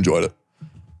much I enjoyed it.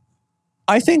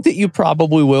 I think that you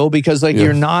probably will, because like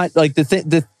you're not like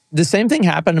the same thing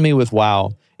happened to me with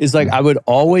WoW. Is like I would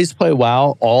always play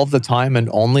WoW all the time and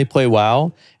only play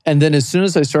WoW. And then as soon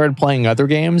as I started playing other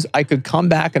games, I could come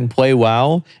back and play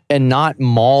WoW and not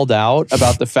mauled out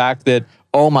about the fact that,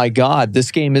 oh my God, this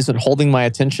game isn't holding my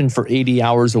attention for 80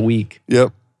 hours a week.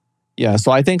 Yep. Yeah,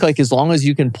 so I think like as long as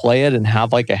you can play it and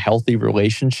have like a healthy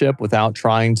relationship without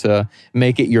trying to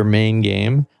make it your main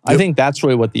game, I think that's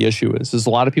really what the issue is a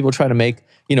lot of people try to make,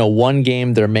 one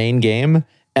game their main game.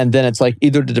 And then it's like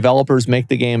either the developers make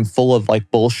the game full of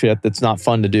like bullshit that's not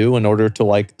fun to do in order to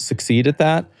like succeed at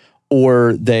that,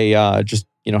 or they just,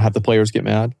 have the players get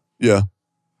mad. Yeah.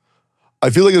 I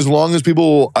feel like as long as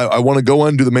people, I want to go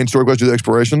in, do the main story quest, do the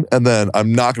exploration, and then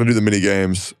I'm not going to do the mini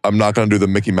games. I'm not going to do the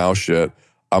Mickey Mouse shit.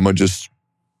 I'm going to just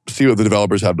see what the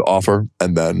developers have to offer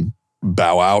and then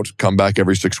bow out, come back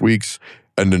every 6 weeks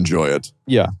and enjoy it.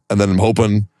 Yeah. And then I'm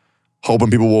hoping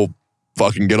people will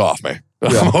fucking get off me.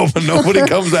 Yeah. I'm hoping nobody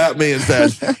comes at me and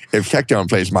says, if Tecton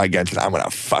plays my Genshin, I'm going to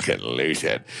fucking lose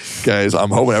it. Guys, I'm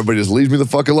hoping everybody just leaves me the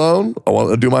fuck alone. I want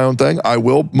to do my own thing. I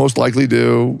will most likely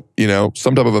do,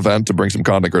 some type of event to bring some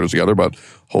content creators together, but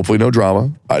hopefully no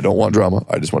drama. I don't want drama.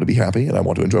 I just want to be happy and I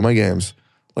want to enjoy my games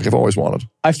like I've always wanted.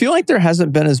 I feel like there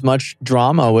hasn't been as much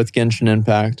drama with Genshin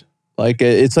Impact. Like,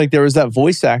 it's like there was that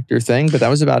voice actor thing, but that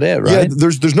was about it, right? Yeah,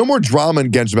 there's no more drama in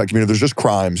Genshin Impact community. There's just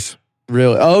crimes.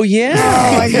 Really? Oh, yeah.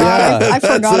 Oh, my God. I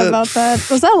forgot about that.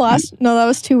 Was that last? No, that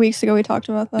was 2 weeks ago we talked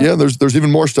about that. Yeah, there's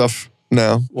even more stuff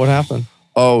now. What happened?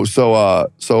 Oh, so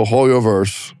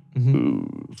Hoyoverse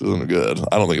isn't good.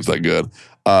 I don't think it's that good.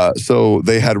 So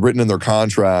they had written in their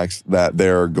contracts that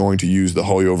they're going to use the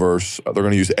Hoyoverse, they're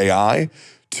going to use AI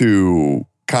to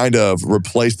kind of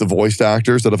replace the voice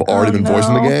actors that have already been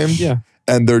voicing the game. Yeah.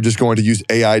 And they're just going to use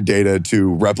AI data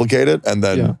to replicate it. And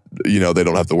then, they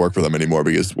don't have to work for them anymore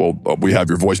because, we have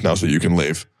your voice now so you can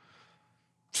leave.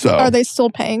 So are they still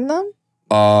paying them?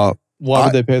 Why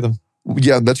would they pay them?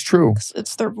 Yeah, that's true.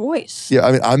 It's their voice. Yeah,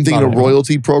 I mean, I'm thinking a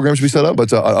royalty program should be set up,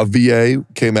 but a VA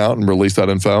came out and released that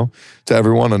info to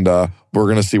everyone, and we're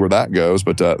going to see where that goes,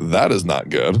 but that is not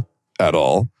good at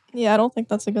all. Yeah, I don't think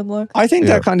that's a good look. I think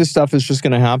that kind of stuff is just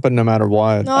going to happen no matter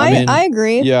what. No, I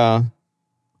agree. Yeah.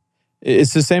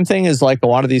 It's the same thing as like a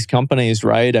lot of these companies,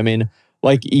 right? I mean,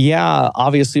 like, yeah,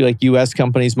 obviously like US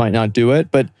companies might not do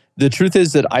it, but the truth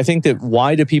is that I think that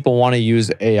why do people want to use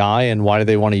AI and why do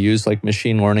they want to use like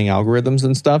machine learning algorithms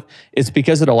and stuff? It's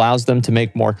because it allows them to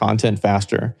make more content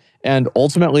faster. And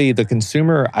ultimately the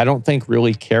consumer, I don't think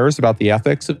really cares about the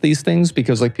ethics of these things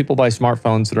because like people buy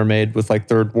smartphones that are made with like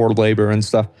third world labor and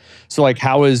stuff. So like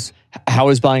how is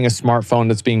buying a smartphone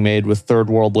that's being made with third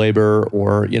world labor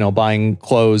or, buying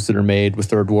clothes that are made with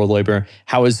third world labor,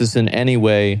 how is this in any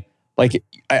way, like,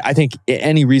 I think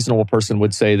any reasonable person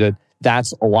would say that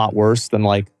that's a lot worse than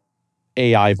like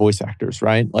AI voice actors,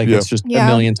 right? Like it's just a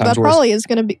million times worse. That probably is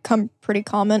going to become pretty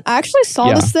common. I actually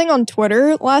saw this thing on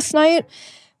Twitter last night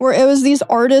where it was these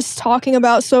artists talking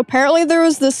about, so apparently there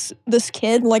was this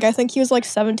kid, like I think he was like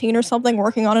 17 or something,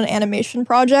 working on an animation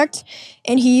project,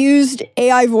 and he used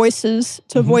AI voices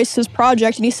to voice his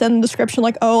project, and he said in the description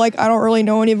like, oh, like I don't really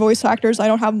know any voice actors, I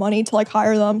don't have money to like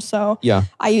hire them, so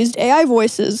I used AI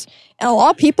voices, and a lot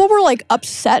of people were like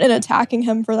upset and attacking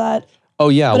him for that. Oh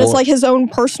yeah. But it's like his own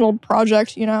personal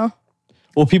project,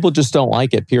 Well, people just don't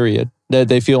like it, period.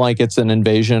 They feel like it's an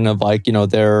invasion of like,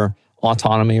 their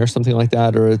autonomy or something like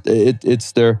that, or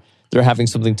it's they're having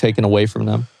something taken away from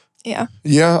them. Yeah.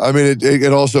 Yeah, I mean,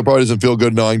 it also probably doesn't feel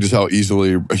good knowing just how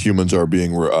easily humans are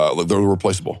being, they're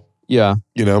replaceable. Yeah.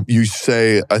 You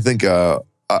say, I think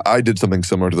I did something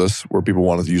similar to this where people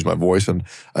wanted to use my voice, and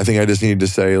I think I just needed to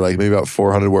say like maybe about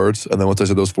 400 words, and then once I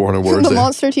said those 400 words. The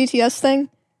Monster TTS thing?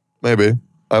 Maybe.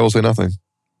 I will say nothing.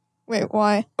 Wait,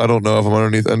 why? I don't know if I'm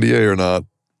underneath NDA or not.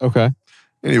 Okay.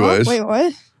 Anyways. Wait,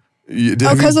 what?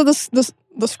 Because of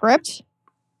the script?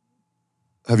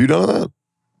 Have you done that?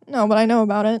 No, but I know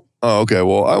about it. Oh, okay.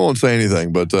 Well, I won't say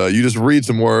anything, but you just read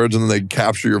some words and then they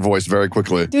capture your voice very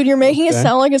quickly. Dude, you're making it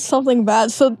sound like it's something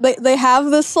bad. So they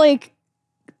have this like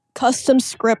custom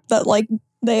script that like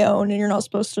they own and you're not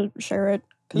supposed to share it.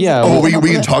 Yeah. Oh, we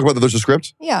can talk about that there's a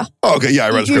script? Yeah. Oh, okay. Yeah,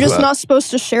 I read a script. You're just not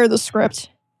supposed to share the script.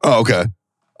 Oh, okay.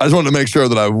 I just wanted to make sure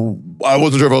that I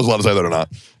wasn't sure if I was allowed to say that or not.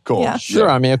 Cool. Yeah. Sure.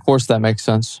 I mean, of course that makes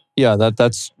sense. Yeah,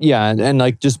 that's and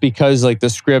like just because like the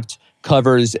script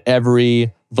covers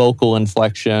every vocal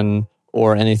inflection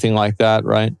or anything like that,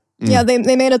 right? Yeah,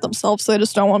 they made it themselves, so they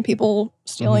just don't want people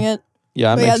stealing it.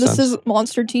 Yeah, But makes this sense. is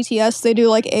Monster TTS. They do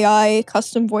like AI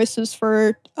custom voices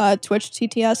for Twitch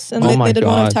TTS, and Oh they my did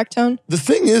one God. of Tectone. The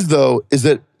thing is, though, is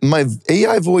that my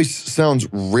AI voice sounds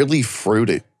really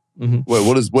fruity. Mhm.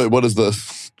 Wait, what is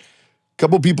this? A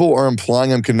couple people are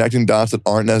implying I'm connecting dots that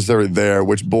aren't necessarily there,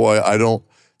 which, boy, I don't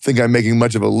think I'm making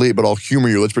much of a leap, but I'll humor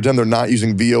you. Let's pretend they're not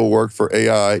using VO work for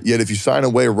AI, yet if you sign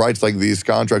away rights like these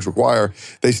contracts require,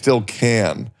 they still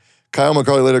can. Kyle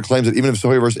McCarley later claims that even if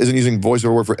Soyverse isn't using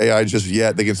voiceover work for AI just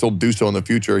yet, they can still do so in the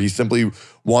future. He simply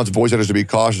wants voice actors to be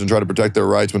cautious and try to protect their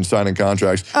rights when signing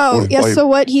contracts. Oh, yes. So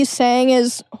what he's saying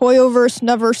is Hoyoverse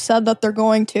never said that they're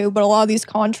going to, but a lot of these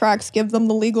contracts give them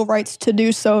the legal rights to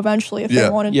do so eventually if they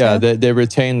wanted to. Yeah, they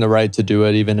retain the right to do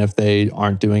it even if they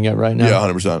aren't doing it right now. Yeah,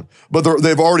 100%. But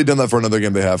they've already done that for another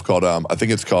game they have called, I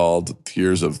think it's called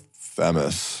Tears of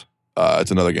Themis.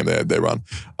 It's another game they run.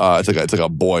 It's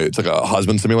like a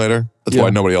husband simulator. That's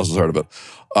why nobody else has heard of it.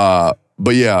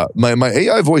 But yeah, my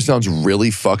AI voice sounds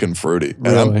really fucking fruity.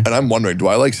 Really? And I'm wondering, do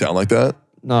I like sound like that?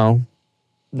 No,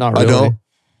 not really. I don't.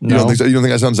 No. You don't think so? You don't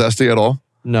think I sound zesty at all?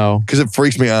 No. Because it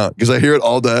freaks me out. Because I hear it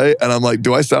all day, and I'm like,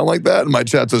 do I sound like that? And my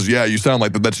chat says, yeah, you sound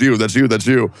like that. That's you. That's you. That's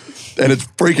you. And it's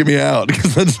freaking me out.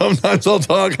 Because then sometimes I'll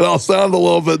talk and I'll sound a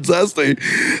little bit zesty,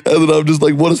 and then I'm just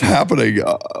like, what is happening?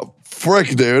 Frick,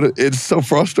 dude. It's so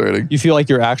frustrating. You feel like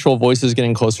your actual voice is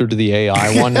getting closer to the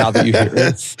AI one now that you hear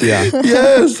it. Yeah.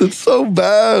 Yes, it's so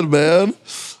bad, man.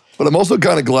 But I'm also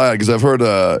kind of glad because I've heard,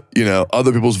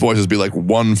 other people's voices be like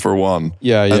 1 for 1.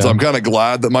 Yeah. And so I'm kind of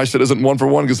glad that my shit isn't 1 for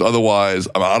 1 because otherwise,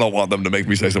 I don't want them to make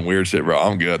me say some weird shit, bro.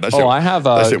 I'm good. That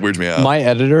shit weirds me out. My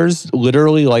editors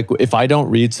literally, like, if I don't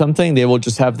read something, they will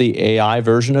just have the AI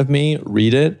version of me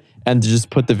read it and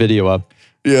just put the video up.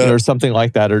 Yeah. Or something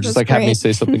like that. Or just That's have me great.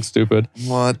 say something stupid.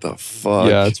 What the fuck?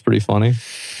 Yeah, it's pretty funny.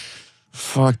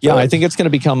 Fuck. Yeah, that. I think it's going to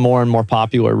become more and more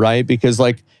popular, right? Because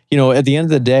at the end of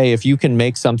the day, if you can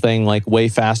make something like way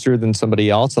faster than somebody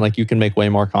else and like you can make way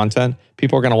more content,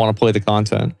 people are going to want to play the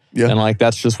content. Yeah. And like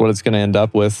that's just what it's going to end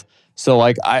up with. So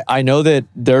like I know that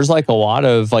there's like a lot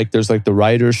of like there's like the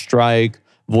writer's strike,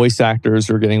 voice actors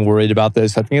are getting worried about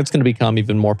this. I think it's going to become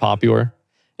even more popular.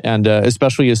 And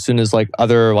especially as soon as like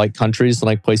other like countries and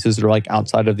like places that are like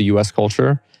outside of the US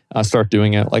culture start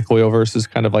doing it. Like Hoyoverse is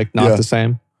kind of like not the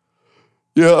same.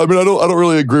 Yeah, I mean, I don't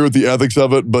really agree with the ethics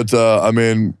of it, but I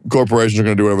mean, corporations are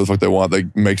going to do whatever the fuck they want.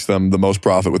 That makes them the most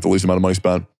profit with the least amount of money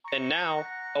spent. And now,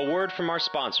 a word from our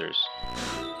sponsors.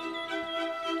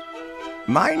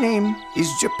 My name is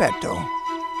Geppetto.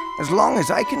 As long as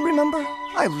I can remember,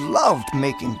 I've loved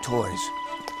making toys.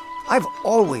 I've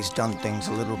always done things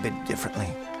a little bit differently.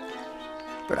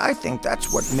 But I think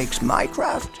that's what makes my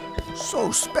craft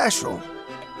so special.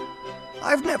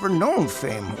 I've never known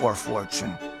fame or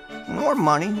fortune, nor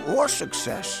money or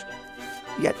success.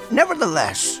 Yet,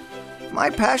 nevertheless, my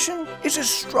passion is as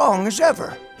strong as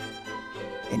ever.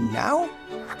 And now,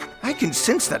 I can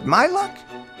sense that my luck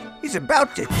is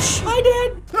about to change. Hi,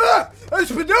 Dad.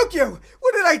 It's Pinocchio!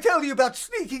 What did I tell you about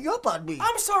sneaking up on me?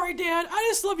 I'm sorry, Dad. I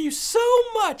just love you so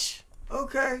much.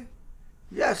 Okay.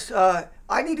 Yes,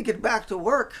 I need to get back to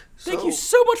work. Thank you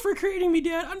so much for creating me,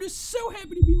 Dad. I'm just so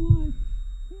happy to be alive.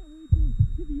 Can't wait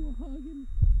to give you a hug, and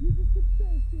you're just the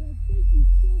best, Dad. Thank you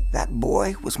so much. That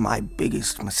boy was my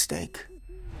biggest mistake.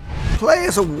 Play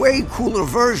is a way cooler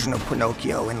version of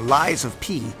Pinocchio in Lies of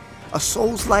P, a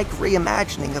Souls-like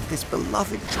reimagining of this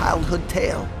beloved childhood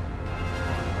tale.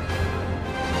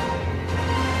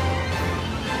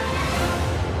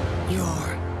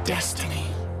 Your destiny.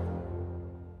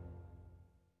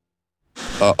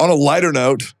 On a lighter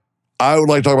note, I would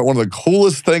like to talk about one of the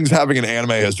coolest things happening in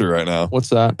anime history right now. What's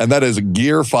that? And that is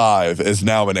Gear 5 is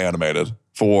now been animated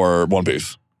for One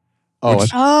Piece.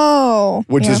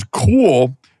 Which is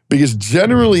cool because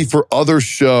generally for other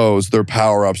shows, their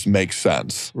power-ups make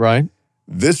sense. Right.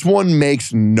 This one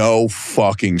makes no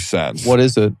fucking sense. What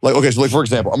is it? Like, okay, so like for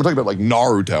example, I'm talking about like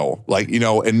Naruto. Like, in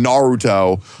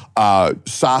Naruto,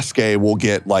 Sasuke will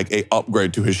get like a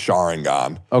upgrade to his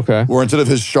Sharingan. Okay. Where instead of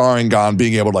his Sharingan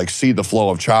being able to like see the flow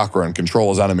of chakra and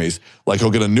control his enemies, like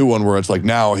he'll get a new one where it's like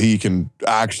now he can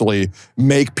actually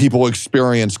make people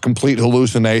experience complete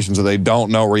hallucinations that they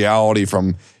don't know reality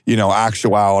from,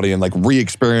 actuality and like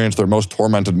re-experience their most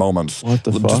tormented moments. What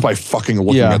the fuck? Just by fucking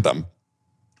looking at them.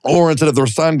 Or instead of their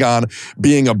Rasengan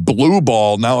being a blue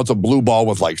ball, now it's a blue ball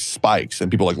with like spikes and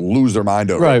people like lose their mind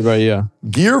over it. Right, yeah.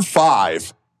 Gear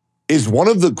 5 is one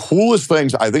of the coolest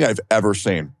things I think I've ever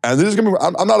seen. And this is gonna be,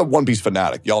 I'm not a One Piece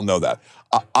fanatic. Y'all know that.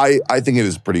 I think it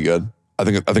is pretty good. I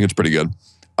think it's pretty good.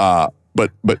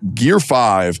 But Gear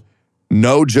 5,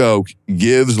 no joke,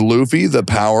 gives Luffy the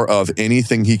power of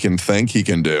anything he can think he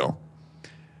can do.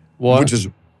 What? Which is,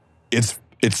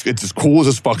 it's as cool as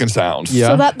this fucking sounds. Yeah.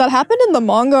 So that happened in the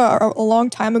manga a long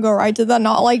time ago, right? Did that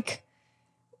not like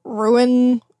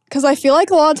ruin? Because I feel like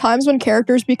a lot of times when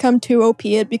characters become too OP,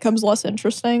 it becomes less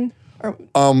interesting. Or,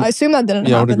 I assume that didn't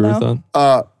Yeah, I would happen agree with though.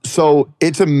 that. So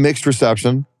it's a mixed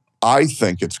reception. I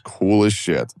think it's cool as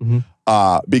shit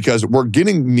because we're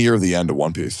getting near the end of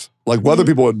One Piece. Like whether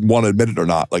people would want to admit it or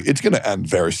not, like it's going to end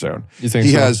very soon. You think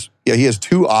he so? has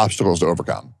 2 obstacles to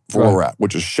overcome for where we're at,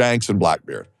 which is Shanks and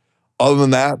Blackbeard. Other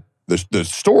than that, the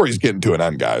story's getting to an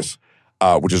end, guys,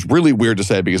 which is really weird to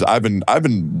say because I've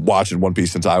been watching One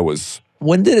Piece since I was.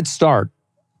 When did it start?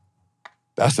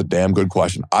 That's a damn good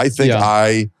question. I think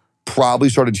I probably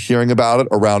started hearing about it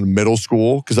around middle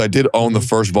school because I did own the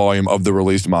first volume of the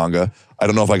released manga. I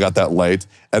don't know if I got that late.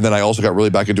 And then I also got really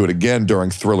back into it again during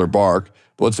Thriller Bark.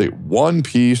 But let's say One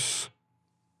Piece.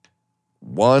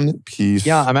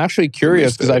 Yeah, I'm actually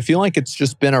curious because I feel like it's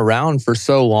just been around for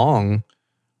so long.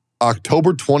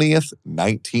 October 20th,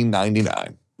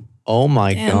 1999. Oh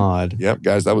my God. Yep,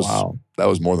 guys, that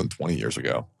was more than 20 years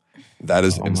ago. That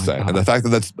is insane. And the fact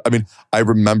that I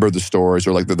remember the stories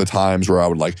or like the times where I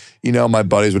would like, my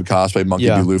buddies would cosplay Monkey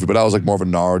D. Luffy, but I was like more of a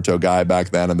Naruto guy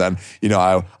back then. And then,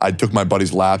 I took my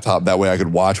buddy's laptop. That way I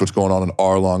could watch what's going on in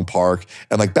Arlong Park.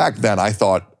 And like back then I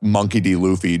thought Monkey D.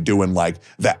 Luffy doing like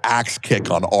the axe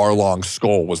kick on Arlong's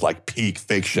skull was like peak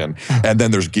fiction. And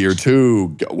then there's Gear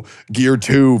 2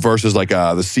 versus like the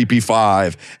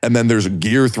CP5. And then there's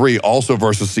Gear 3 also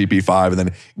versus CP5. And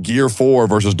then Gear 4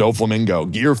 versus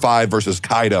Doflamingo. Gear 5 versus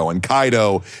Kaido. And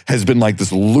Kaido has been like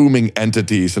this looming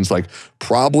entity since like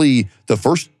probably the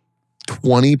first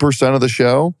 20% of the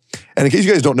show. And in case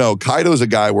you guys don't know, Kaido is a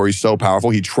guy where he's so powerful,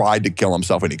 he tried to kill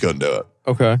himself and he couldn't do it.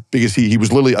 Okay. Because he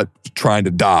was literally trying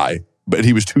to die, but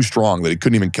he was too strong that he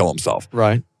couldn't even kill himself.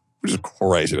 Right. Which is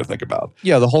crazy to think about.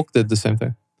 Yeah, the Hulk did the same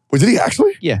thing. Wait, did he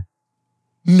actually? Yeah.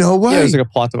 No way. Yeah, it was like a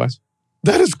plot device.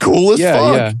 That is cool as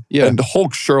fuck. Yeah. And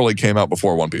Hulk surely came out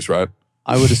before One Piece, right?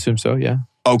 I would assume so, yeah.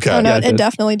 Okay. Oh, no, Yeah, it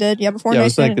definitely did. Yeah, before it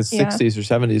was like the 19 60s or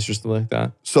 70s or something like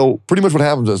that. So pretty much what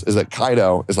happens is that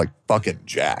Kaido is like fucking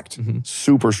jacked,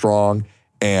 super strong,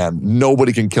 and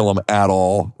nobody can kill him at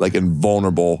all, like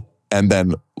invulnerable. And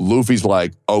then Luffy's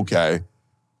like, okay,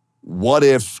 what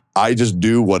if I just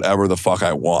do whatever the fuck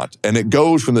I want? And it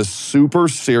goes from this super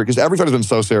serious, because every fight has been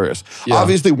so serious. Yeah.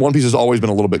 Obviously, One Piece has always been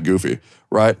a little bit goofy,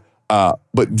 right? But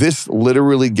this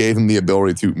literally gave him the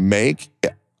ability to make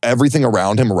everything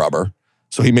around him rubber.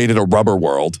 So he made it a rubber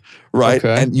world, right?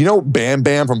 Okay. And you know Bam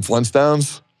Bam from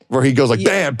Flintstones? Where he goes like,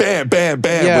 bam, bam, bam,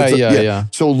 bam. Yeah.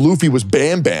 So Luffy was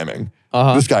Bam Bamming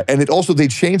this guy. And they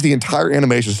changed the entire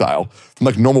animation style from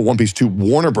like normal One Piece to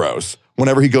Warner Bros.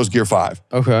 Whenever he goes Gear 5.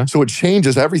 Okay. So it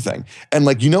changes everything. And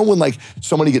like, when like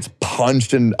somebody gets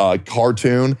punched in a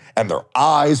cartoon and their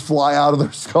eyes fly out of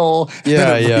their skull and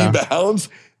it rebounds?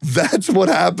 That's what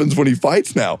happens when he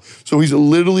fights now. So he's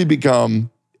literally become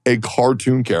a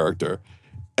cartoon character.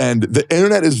 And the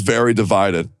internet is very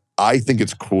divided. I think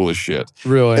it's cool as shit.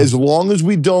 Really? As long as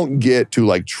we don't get to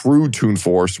like true Toon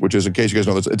Force, which is, in case you guys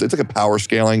know this, it's like a power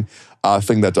scaling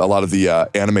thing that a lot of the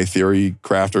anime theory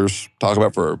crafters talk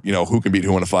about for, who can beat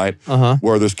who in a fight.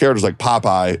 Where there's characters like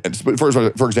Popeye. And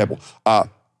for example,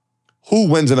 who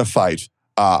wins in a fight?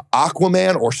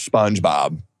 Aquaman or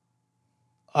SpongeBob?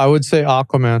 I would say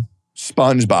Aquaman.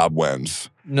 SpongeBob wins.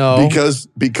 No. Because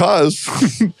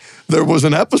there was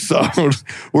an episode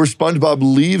where SpongeBob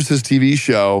leaves his TV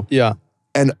show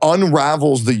and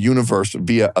unravels the universe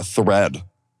via a thread.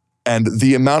 And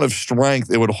the amount of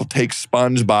strength it would take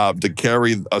SpongeBob to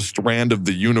carry a strand of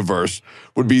the universe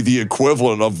would be the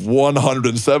equivalent of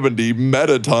 170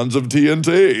 megatons of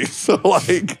TNT. So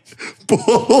like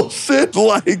bullshit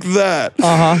like that.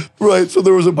 Right. So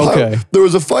there was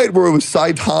a fight where it was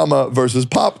Saitama versus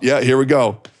Pop. Yeah, here we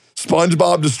go.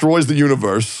 SpongeBob destroys the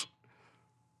universe.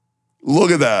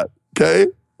 Look at that. Okay?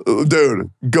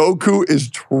 Dude, Goku is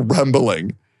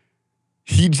trembling.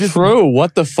 True.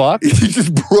 What the fuck? He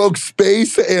just broke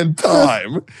space and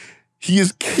time. He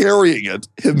is carrying it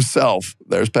himself.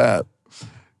 There's Pat.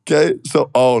 Okay,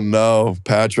 so, oh no,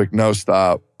 Patrick, no,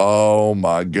 stop. Oh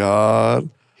my God.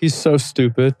 He's so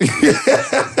stupid.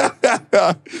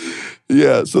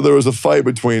 Yeah, so there was a fight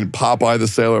between Popeye the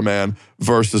Sailor Man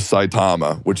versus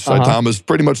Saitama, which Saitama is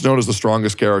pretty much known as the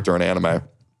strongest character in anime.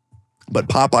 But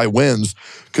Popeye wins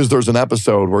because there's an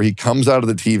episode where he comes out of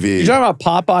the TV. You're talking about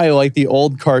Popeye, like the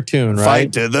old cartoon, right?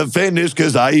 Fight to the finish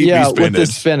because I eat me spinach. Yeah, with the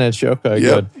spinach. Okay,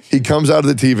 good. He comes out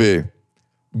of the TV.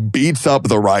 beats up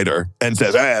the writer and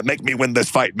says, make me win this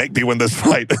fight,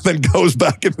 and then goes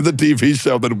back into the TV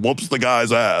show, then whoops the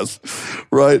guy's ass,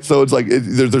 right? So it's like,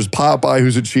 there's Popeye,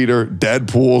 who's a cheater,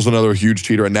 Deadpool's another huge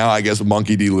cheater, and now I guess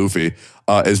Monkey D. Luffy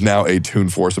is now a Toon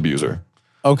Force abuser.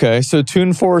 Okay, so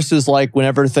Toon Force is like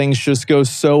whenever things just go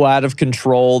so out of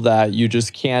control that you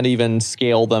just can't even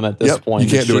scale them at this point. You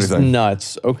can't do anything.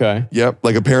 Nuts. Okay. Yep,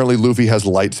 like apparently Luffy has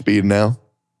light speed now.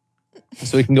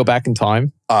 So he can go back in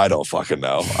time? I don't fucking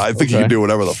know. I think he can do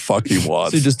whatever the fuck he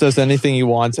wants. So he just does anything he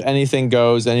wants. Anything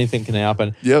goes. Anything can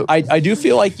happen. Yep. I do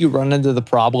feel like you run into the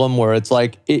problem where it's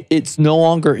like it's no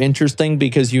longer interesting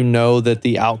because you know that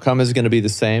the outcome is going to be the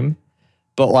same.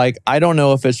 But like, I don't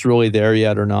know if it's really there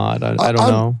yet or not. I don't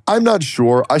know. I'm not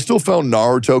sure. I still found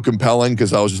Naruto compelling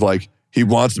because I was just like, he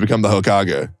wants to become the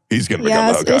Hokage. He's going to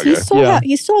become the Hokage.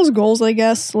 He still has goals, I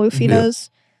guess. Luffy does.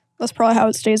 That's probably how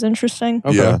it stays interesting.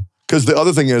 Okay. Yeah. Because the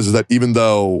other thing is that even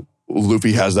though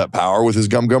Luffy has that power with his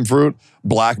gum fruit,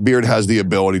 Blackbeard has the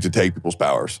ability to take people's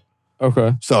powers.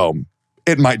 Okay. So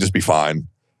it might just be fine.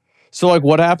 So like,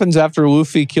 what happens after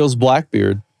Luffy kills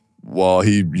Blackbeard? Well,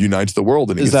 he unites the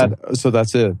world, and so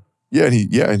that's it. Yeah,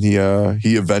 and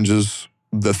he avenges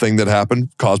the thing that happened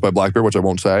caused by Blackbeard, which I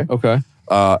won't say. Okay.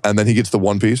 And then he gets the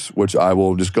One Piece, which I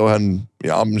will just go ahead and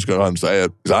I'm just going to go ahead and say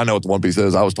it because I know what the One Piece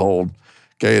is. I was told.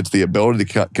 Okay, it's the ability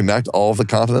to connect all of the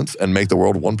continents and make the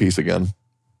world one piece again.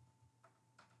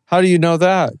 How do you know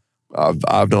that? I've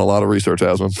done a lot of research,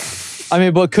 Asmund. I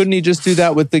mean, but couldn't he just do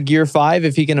that with the Gear 5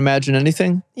 if he can imagine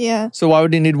anything? Yeah. So why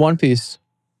would he need One Piece?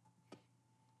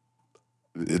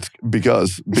 It's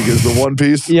because the One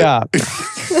Piece. Yeah.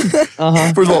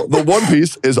 First of all, the One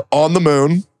Piece is on the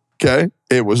moon. Okay,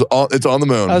 it's on the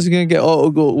moon. How's he gonna get?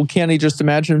 Can't he just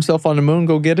imagine himself on the moon?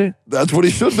 Go get it. That's what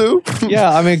he should do.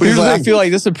 Yeah, I mean, because I feel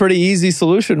like this is a pretty easy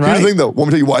solution, right? Here's the thing, though. Want me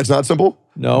to tell you why it's not simple?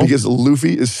 No. Because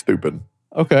Luffy is stupid.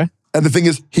 Okay. And the thing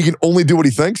is, he can only do what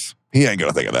he thinks. He ain't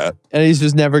gonna think of that. And he's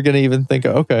just never gonna even think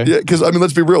of, okay. Yeah, because I mean,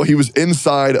 let's be real. He was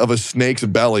inside of a snake's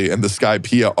belly in the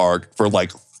Skypiea arc for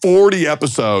like 40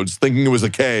 episodes thinking it was a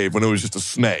cave when it was just a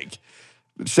snake.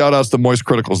 Shout outs to Moist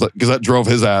Criticals because that drove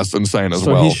his ass insane as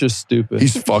well. So he's just stupid.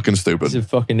 He's fucking stupid. He's a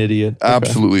fucking idiot.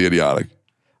 Absolutely idiotic.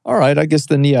 All right, I guess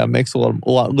then, yeah, it makes a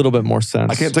little bit more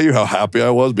sense. I can't tell you how happy I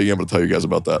was being able to tell you guys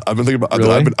about that. I've been thinking about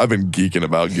Really? I've been geeking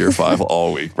about Gear 5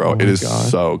 all week, bro. It is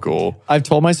so cool. I've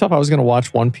told myself I was going to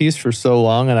watch One Piece for so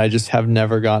long, and I just have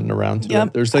never gotten around to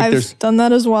it. I've done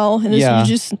that as well, and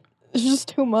it's just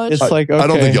too much. It's like, okay. I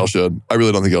don't think y'all should. I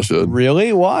really don't think y'all should.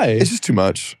 Really? Why? It's just too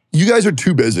much. You guys are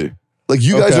too busy. Like,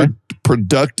 you guys are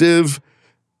productive.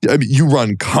 I mean, you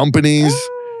run companies.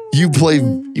 You play.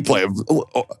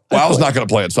 WoW's not going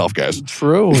to play itself, guys.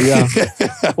 True, yeah.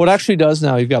 What actually does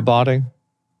now, you've got botting.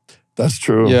 That's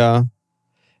true. Yeah.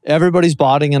 Everybody's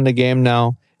botting in the game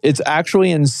now. It's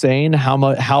actually insane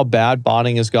how bad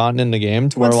botting has gotten in the game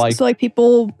to where so like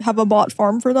people have a bot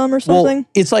farm for them or something? Well,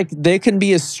 it's like they can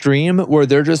be a stream where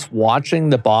they're just watching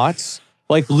the bots,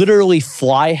 like literally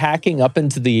fly hacking up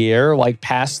into the air, like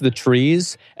past the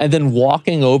trees, and then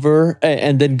walking over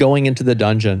and then going into the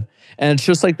dungeon. And it's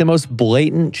just like the most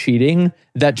blatant cheating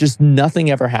that just nothing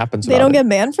ever happens about it. They don't get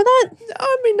banned for that?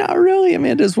 I mean, not really. I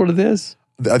mean, it is what it is.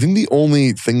 I think the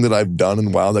only thing that I've done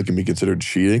in WoW that can be considered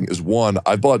cheating is one,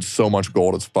 I've bought so much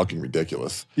gold, it's fucking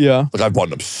ridiculous. Yeah. Like I've bought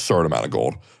an absurd amount of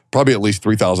gold. Probably at least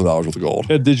 $3,000 worth of gold.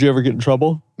 Did you ever get in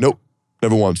trouble? Nope.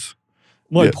 Never once.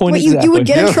 What point Wait, exactly? you would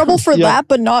get in trouble for that,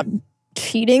 but not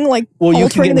cheating? Like, well, you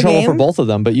can get in trouble game? for both of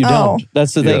them, but you don't.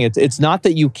 That's the thing. It's not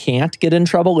that you can't get in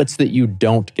trouble, it's that you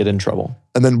don't get in trouble.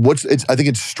 And then I think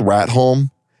it's Stratholme.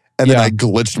 And then I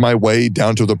glitched my way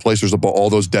down to the place there's all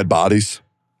those dead bodies.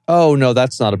 Oh, no,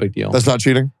 that's not a big deal. That's not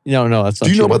cheating? No, that's not cheating.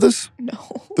 Do you know cheating. about this?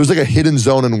 No. There's like a hidden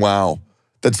zone in WoW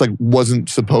that's like wasn't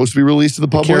supposed to be released to the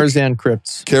public. Karazhan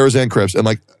Crypts. And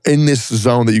like in this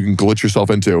zone that you can glitch yourself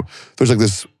into, there's like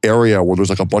this area where there's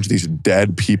like a bunch of these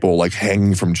dead people like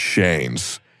hanging from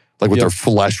chains, like with their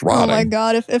flesh rotting. Oh my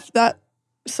God, if that...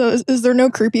 So is there no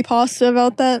creepypasta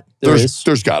about that?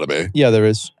 There's gotta be. Yeah, there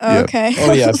is. Okay.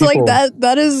 Oh yeah. It's like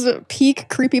that is peak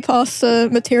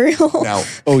creepypasta material. Now,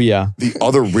 the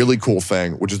other really cool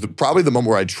thing, which is probably the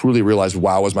moment where I truly realized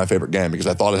WoW was my favorite game because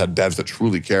I thought it had devs that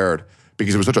truly cared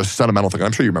because it was such a sentimental thing.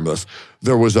 I'm sure you remember this.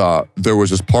 There was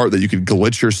this part that you could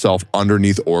glitch yourself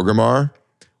underneath Orgrimmar,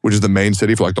 which is the main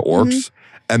city for like the orcs,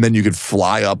 and then you could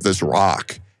fly up this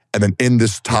rock. And then in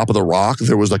this top of the rock,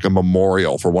 there was like a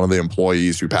memorial for one of the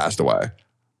employees who passed away.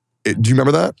 Do you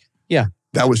remember that? Yeah.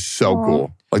 That was so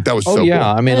cool. Like that was Oh so yeah,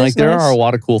 cool. I mean, That like is there nice. are a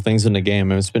lot of cool things in the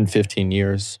game, and it's been 15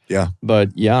 years. Yeah. But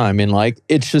yeah, I mean, like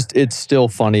it's still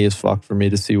funny as fuck for me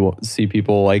to see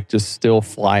people like just still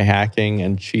fly hacking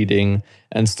and cheating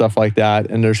and stuff like that,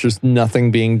 and there's just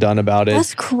nothing being done about it.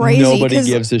 That's crazy. Nobody 'Cause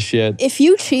gives a shit. if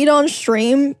you cheat on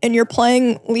stream and you're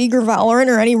playing League or Valorant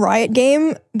or any Riot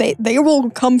game, they will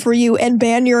come for you and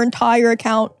ban your entire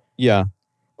account. Yeah.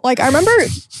 Like I remember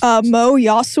Mo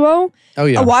Yasuo. Oh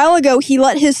yeah. A while ago, he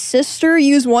let his sister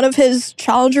use one of his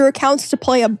challenger accounts to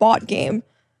play a bot game.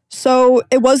 So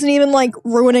it wasn't even like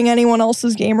ruining anyone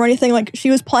else's game or anything. Like she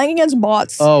was playing against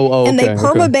bots. Oh, and they okay,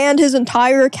 perma-banned his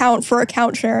entire account for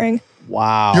account sharing.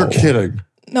 Wow. You're kidding.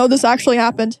 No, this actually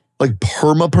happened. Like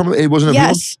perma. It wasn't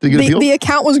Yes, appealed? Did it get appealed? the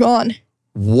account was gone.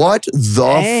 What the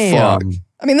Damn. fuck?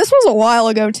 I mean, this was a while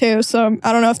ago too, so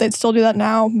I don't know if they'd still do that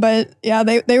now. But yeah,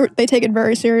 they take it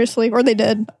very seriously, or they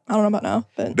did. I don't know about now,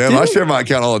 but Damn, I share my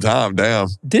account all the time. Damn.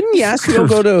 Didn't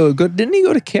Yasuo didn't he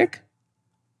go to Kick?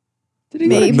 Did he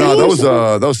Maybe. No,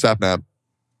 that was Sapnap.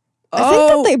 I think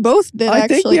that they both did. I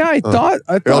think actually, I thought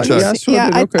I'll check. Yasuo yeah,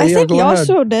 did. I Okay, think go ahead.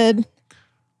 Yasuo did.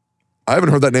 I haven't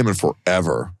heard that name in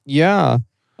forever. Yeah.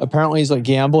 Apparently he's like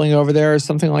gambling over there or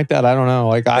something like that. I don't know.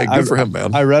 Like Hey, good for him,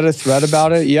 man. I read a thread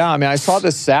about it. Yeah, I mean, I saw the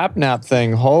Sapnap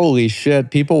thing. Holy shit,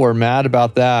 people were mad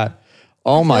about that.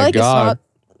 Oh I my feel like god.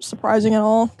 it's not surprising at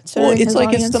all. Well, Considering it's his like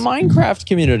audience. it's the Minecraft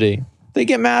community. They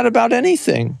get mad about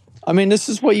anything. I mean, this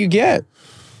is what you get.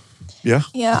 Yeah.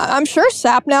 Yeah, I'm sure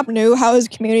Sapnap knew how his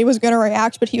community was going to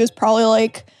react, but he was probably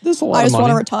like, There's a lot I of just want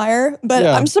to money. retire. But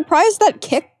Yeah. I'm surprised that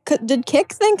did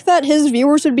Kick think that his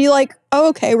viewers would be like, oh,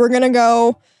 okay, we're going to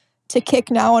go to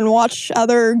Kick now and watch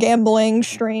other gambling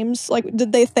streams? Like,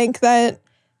 did they think that?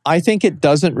 I think it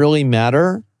doesn't really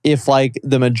matter if like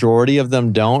the majority of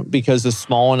them don't, because a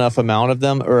small enough amount of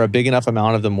them or a big enough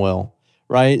amount of them will,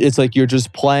 right? It's like you're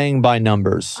just playing by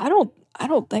numbers. I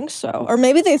don't think so. Or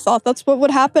maybe they thought that's what would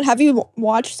happen. Have you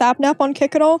watched Sapnap on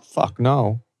Kick at all? Fuck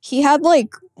no. He had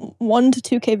like 1 to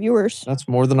 2K viewers That's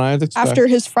more than I'd expect. after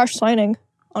his fresh signing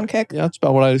on Kick. Yeah, that's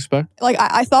about what I'd expect. Like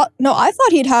I thought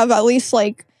he'd have at least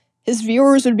like his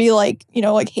viewers would be like,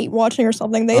 like hate watching or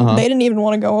something. They didn't even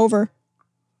want to go over.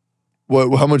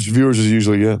 How much viewers does he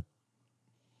usually get?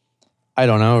 I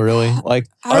don't know, really. Like,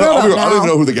 I don't know about I don't even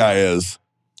now. know who the guy is.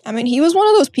 I mean, he was one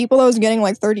of those people that was getting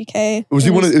like 30K. Was he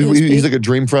in one of? his- in his He's peak. like a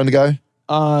Dream Friend guy.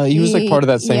 he was like part of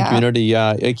that same Yeah. community.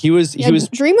 Yeah, like he was.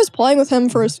 Dream was playing with him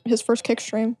for his first Kick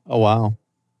stream. Oh wow.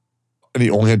 And he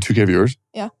only had 2K viewers?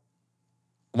 Yeah.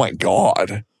 Oh my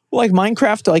God. Well, like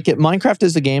Minecraft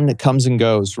is a game that comes and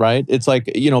goes, right? It's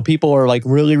like, people are like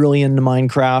really, really into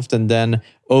Minecraft, and then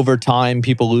over time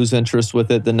people lose interest with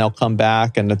it, then they'll come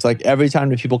back. And it's like every time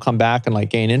that people come back and like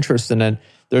gain interest in it,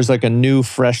 there's like a new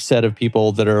fresh set of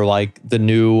people that are like the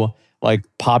new like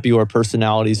popular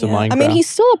personalities of Yeah. Minecraft. I mean, he's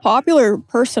still a popular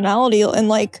personality, and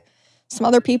like some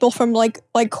other people from like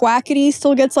Quackity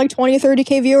still gets like 20 or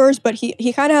 30K viewers, but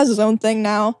he kind of has his own thing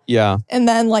now. Yeah. And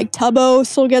then like Tubbo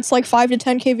still gets like 5 to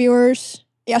 10K viewers.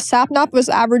 Yeah, Sapnap was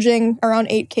averaging around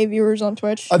 8K viewers on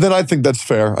Twitch. Then I think that's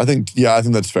fair. I think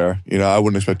that's fair. I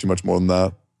wouldn't expect too much more than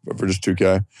that for just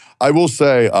 2K. I will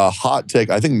say a hot take.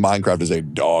 I think Minecraft is a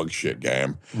dog shit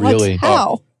game. Really? What?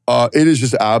 How? It is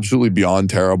just absolutely beyond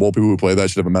terrible. People who play that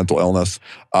should have a mental illness.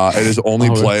 It is only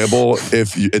Oh, really? playable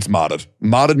if it's modded.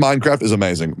 Modded Minecraft is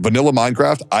amazing. Vanilla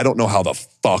Minecraft, I don't know how the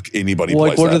fuck anybody Well,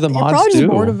 plays like, what that. do the You're mods probably do? just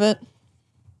bored of it.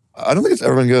 I don't think it's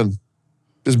ever been good.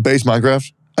 Just base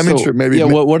Minecraft. I mean, So, sure, maybe Yeah.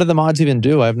 What do the mods even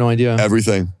do? I have no idea.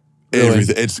 everything. Really?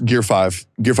 Everything. It's Gear 5.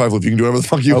 Gear 5 Live. You can do whatever the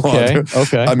fuck you Okay. want.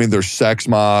 Okay. I mean, there's sex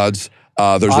mods.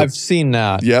 There's I've seen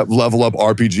that. level up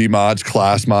RPG mods,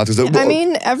 class mods. I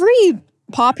mean, every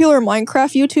popular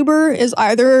Minecraft YouTuber is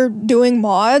either doing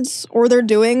mods or they're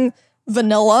doing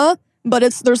vanilla, but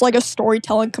there's like a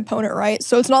storytelling component, right?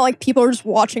 So it's not like people are just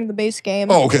watching the base game.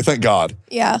 oh, okay. Thank God.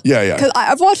 Yeah. Yeah. Because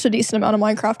I've watched a decent amount of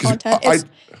Minecraft 'Cause content.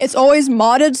 It's always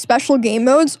modded special game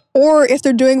modes, or if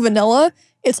they're doing vanilla,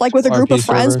 it's like with a group RP of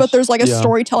friends, but servers. there's like a Yeah.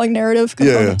 storytelling narrative Yeah,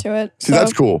 component to it. See,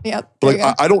 that's cool. Yeah. But there you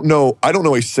like, go. I don't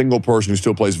know a single person who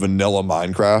still plays vanilla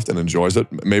Minecraft and enjoys it.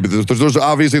 Maybe there's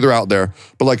obviously they're out there,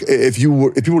 but like if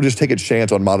people would just take a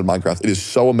chance on modded Minecraft, it is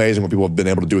so amazing what people have been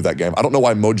able to do with that game. I don't know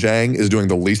why Mojang is doing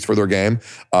the least for their game,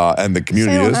 and the So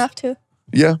community you don't is. have to.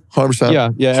 Yeah, 100%.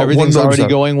 Yeah. Everything's already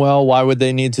going well. Why would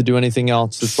they need to do anything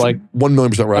else? It's like,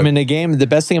 1,000,000% right. I mean, the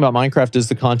best thing about Minecraft is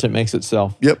the content makes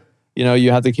itself. yep.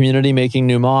 You have the community making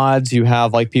new mods. You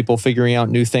have like people figuring out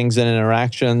new things and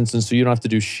interactions. And so you don't have to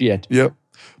do shit. Yep.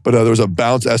 But there was a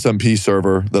Bounce SMP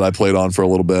server that I played on for a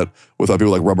little bit with people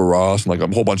like Rubber Ross and like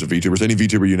a whole bunch of VTubers. Any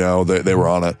VTuber you know, they were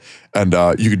on it. And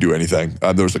you could do anything.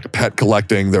 There was like a pet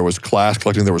collecting, there was class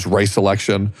collecting, there was race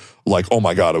selection. Like, oh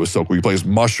my God, it was so cool. You play as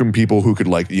mushroom people who could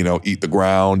like, eat the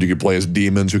ground. You could play as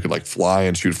demons who could like fly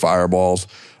and shoot fireballs.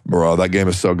 Bro, that game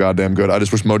is so goddamn good. I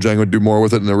just wish Mojang would do more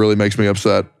with it, and it really makes me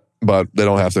upset. But they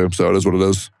don't have to, so it is what it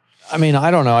is. I mean,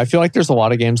 I don't know. I feel like there's a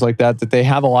lot of games like that they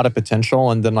have a lot of potential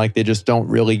and then like they just don't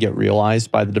really get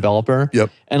realized by the developer. Yep.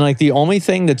 And like the only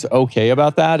thing that's okay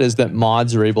about that is that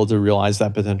mods are able to realize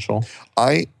that potential.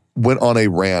 I went on a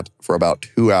rant for about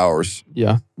 2 hours.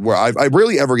 Yeah. Where I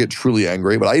rarely ever get truly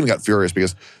angry, but I even got furious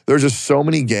because there's just so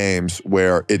many games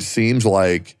where it seems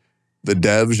like the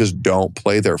devs just don't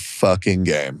play their fucking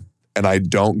game. And I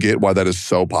don't get why that is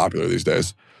so popular these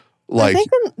days. Like, I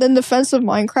think in defense of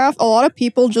Minecraft, a lot of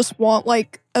people just want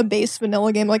like a base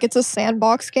vanilla game. Like it's a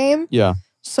sandbox game. Yeah.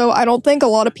 So I don't think a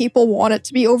lot of people want it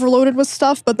to be overloaded with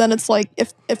stuff. But then it's like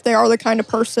if they are the kind of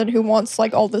person who wants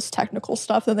like all this technical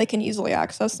stuff, then they can easily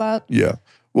access that. Yeah.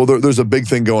 Well, there's a big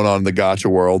thing going on in the Gacha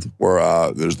world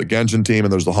where there's the Genshin team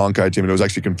and there's the Honkai team. And it was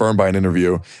actually confirmed by an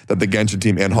interview that the Genshin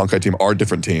team and Honkai team are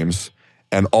different teams.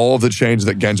 And all of the changes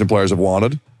that Genshin players have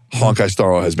wanted, Honkai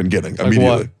Star Rail has been getting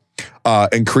immediately.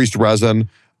 Increased resin,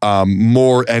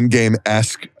 more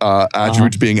endgame-esque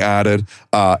attributes being added,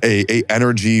 a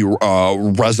energy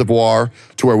reservoir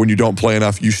to where when you don't play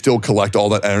enough, you still collect all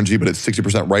that energy, but it's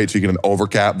 60% rate, so you get an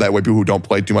overcap. That way people who don't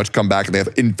play too much come back and they have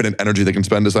infinite energy they can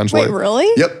spend essentially. Wait, really?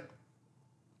 Yep.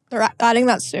 They're adding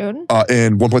that soon?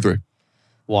 In 1.3.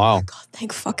 Wow. God,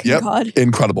 thank fucking God.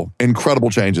 Incredible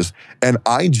changes. And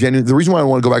the reason why I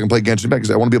want to go back and play Genshin Impact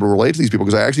is I want to be able to relate to these people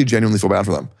because I actually genuinely feel bad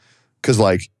for them. Because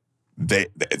like, they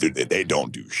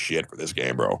don't do shit for this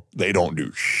game, bro. They don't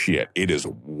do shit. It is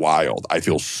wild. I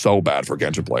feel so bad for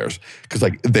Genshin players because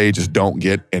like they just don't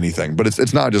get anything. But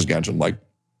it's not just Genshin. Like,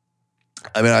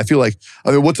 I feel like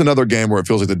what's another game where it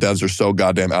feels like the devs are so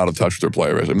goddamn out of touch with their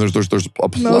player base? I mean, there's a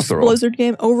plethora. Most Blizzard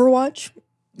game, Overwatch.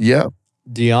 Yeah.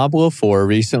 Diablo 4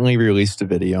 recently released a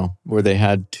video where they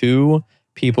had 2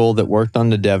 people that worked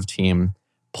on the dev team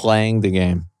playing the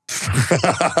game.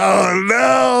 Oh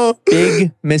no!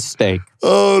 Big mistake.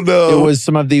 Oh no! It was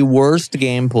some of the worst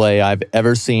gameplay I've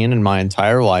ever seen in my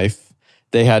entire life.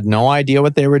 They had no idea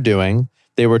what they were doing.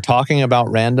 They were talking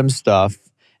about random stuff.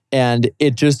 And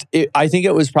I think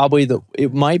it was probably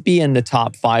it might be in the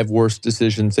top 5 worst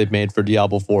decisions they've made for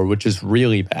Diablo 4, which is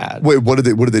really bad. Wait, what did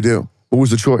they do? What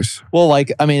was the choice? Well,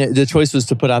 the choice was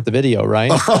to put out the video,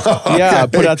 right? Yeah,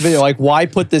 put out the video. Like, why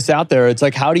put this out there? It's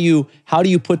like, how do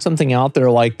you put something out there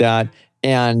like that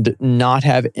and not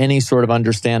have any sort of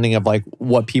understanding of like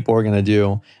what people are going to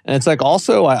do? And it's like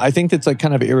also, I think it's like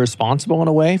kind of irresponsible in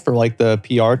a way for like the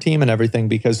PR team and everything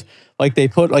because like they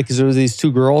put like, 'cause there was these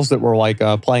 2 girls that were like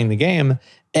playing the game,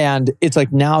 and it's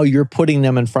like now you're putting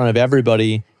them in front of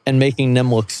everybody and making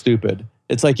them look stupid.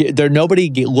 It's like nobody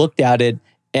looked at it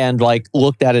and like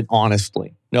looked at it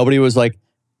honestly. Nobody was like,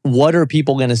 what are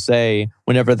people going to say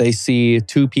whenever they see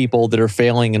 2 people that are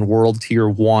failing in World Tier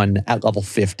 1 at level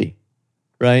 50,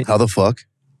 right? How the fuck?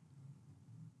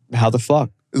 How the fuck?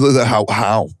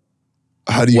 How?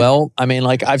 How do you? Well, I mean,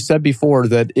 like I've said before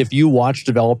that if you watch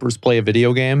developers play a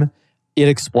video game, it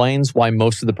explains why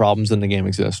most of the problems in the game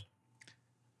exist.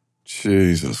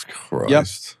 Jesus Christ. Yep.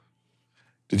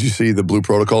 Did you see the Blue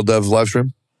Protocol devs live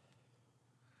stream?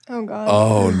 Oh God.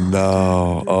 Oh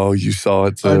no. Oh, you saw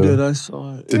it too. I did. I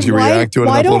saw it. Did you react to it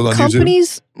and upload it on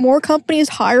YouTube? More companies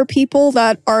hire people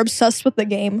that are obsessed with the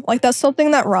game? Like that's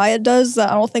something that Riot does that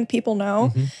I don't think people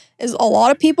know. Is a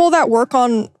lot of people that work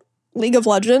on League of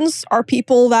Legends are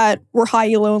people that were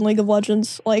high elo in League of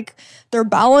Legends. Like their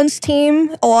balance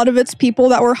team, a lot of it's people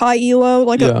that were high elo.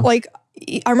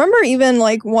 I remember even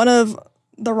like one of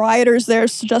the rioters there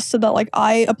suggested that like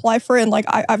I apply for it and like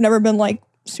I've never been like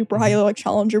super high elo like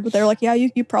challenger, but they're like, yeah,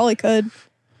 you probably could.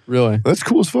 Really? That's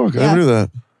cool as fuck. I never knew that.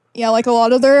 Yeah, like a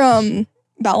lot of their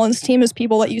balance team is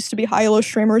people that used to be high elo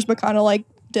streamers but kind of like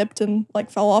dipped and like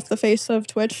fell off the face of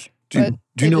Twitch. Do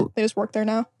you know they just work there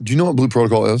now? Do you know what Blue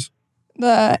Protocol is?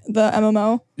 The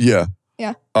MMO. Yeah.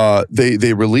 Yeah.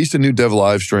 They released a new dev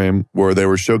live stream where they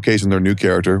were showcasing their new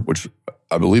character, which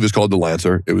I believe is called the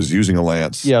Lancer. It was using a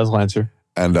lance. Yeah, it was Lancer.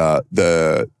 And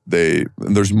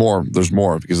there's more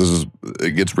because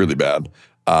it gets really bad.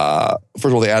 First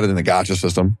of all, they added in a gacha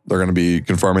system. They're going to be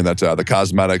confirming that the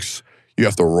cosmetics, you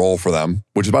have to roll for them,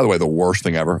 which is, by the way, the worst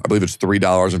thing ever. I believe it's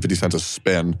 $3.50 a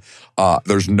spin.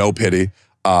 There's no pity.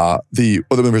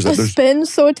 Spin,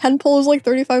 so a 10 pull is like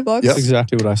 $35. Yep. That's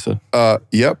exactly what I said.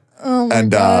 Yep. Oh my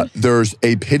And God. there's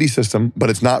a pity system, but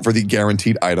it's not for the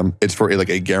guaranteed item. It's for a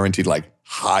guaranteed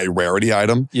high rarity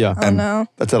item. Yeah. Oh, and no.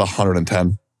 that's at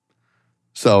 110.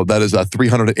 So that is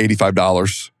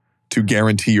 $385 to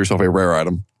guarantee yourself a rare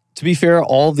item. To be fair,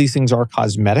 all of these things are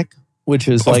cosmetic, which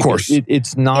is Of course.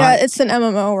 it's not. Yeah, it's an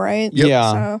MMO, right? Yep.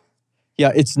 Yeah. So,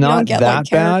 Yeah, it's don't not get, that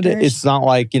bad. characters. It's not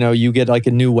like, you get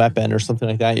a new weapon or something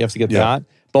like that. You have to get Yeah. that.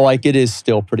 But it is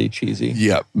still pretty cheesy.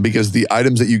 Yeah, because the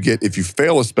items that you get if you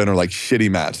fail a spin are shitty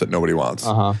mats that nobody wants,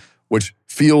 which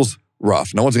feels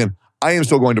rough. Now, once again, I am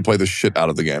still going to play the shit out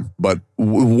of the game. But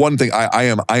one thing, I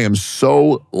am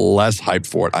so less hyped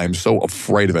for it. I am so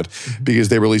afraid of it because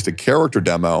they released a character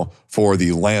demo for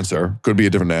the Lancer. Could be a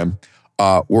different name.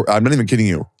 I'm not even kidding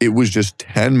you. It was just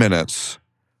 10 minutes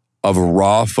of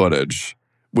raw footage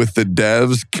with the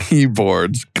devs'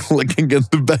 keyboards clicking in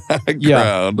the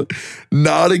background,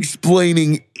 not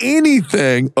explaining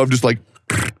anything of just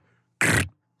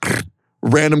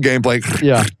random gameplay.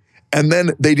 Yeah. And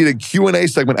then they did a Q&A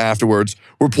segment afterwards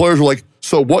where players were like,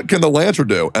 so what can the Lancer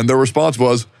do? And their response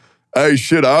was, hey,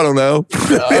 shit, I don't know.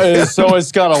 So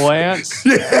it's got a lance.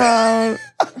 uh,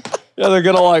 Yeah, they're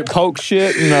gonna poke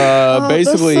shit and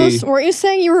basically. weren't you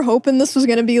saying you were hoping this was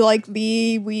gonna be the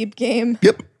weeb game?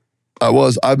 Yep, I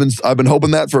was. I've been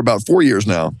hoping that for about 4 years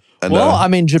now. And, Well,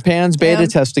 Japan's beta Yeah.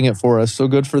 testing it for us, so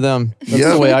good for them. That's Yeah.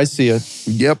 the way I see it.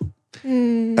 Yep.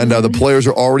 And the players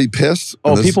are already pissed. Oh,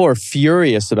 And this- people are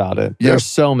furious about it. They're Yep.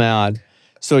 so mad.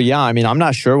 So yeah, I'm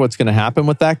not sure what's going to happen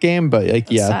with that game, but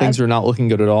sad. things are not looking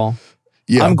good at all.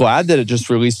 Yeah. I'm glad that it just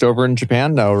released over in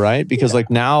Japan though, right? Because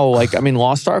now,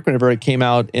 Lost Ark, whenever it came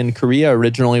out in Korea,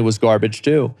 originally was garbage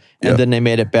too. And Yeah. then they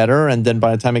made it better. And then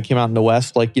by the time it came out in the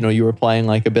West, you were playing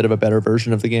a bit of a better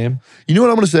version of the game. You know what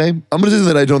I'm going to say? I'm going to say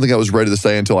something that I don't think I was ready to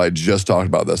say until I just talked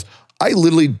about this. I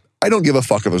don't give a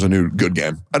fuck if there's a new good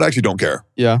game. I actually don't care.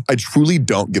 Yeah. I truly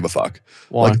don't give a fuck.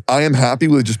 Why? I am happy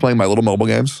with just playing my little mobile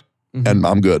games, and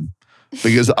I'm good.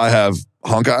 Because I have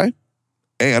Honkai,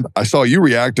 and I saw you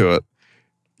react to it.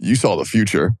 You saw the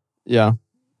future. Yeah.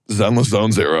 Zenless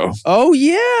Zone Zero. Oh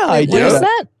yeah, I What did. is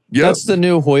that? Yep. That's the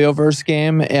new Hoyoverse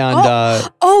game. And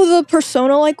The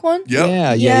Persona-like one?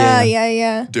 Yep.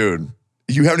 Yeah. Dude,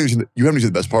 you haven't even seen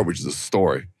the best part, which is the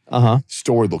story.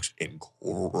 Story looks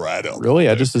incredible. Really?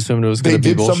 I just assumed it was going They to be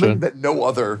did bullshit. something that no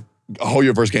other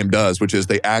Hoyoverse game does, which is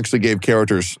they actually gave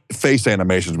characters face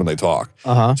animations when they talk.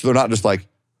 So they're not just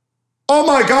oh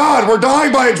my God, we're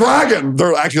dying by a dragon.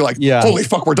 They're actually holy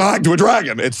fuck, we're dying to a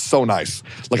dragon. It's so nice.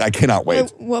 I cannot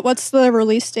wait. What's the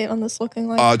release date on this looking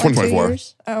like? 2024. 2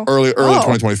 years? Oh. Early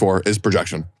 2024 is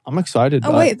projection. I'm excited.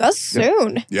 Oh, wait, that's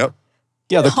soon. Yep.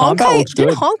 Yeah, the combat looks good.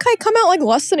 Did Honkai come out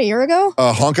less than a year ago?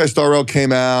 Honkai Star Rail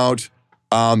came out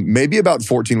maybe about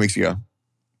 14 weeks ago.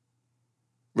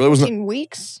 Really wasn't. 15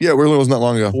 weeks? Yeah, really wasn't that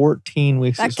long ago. 14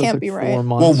 weeks. That so can't it's be 4 right.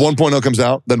 months. Well, 1.0 comes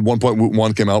out, then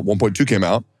 1.1 came out, 1.2 came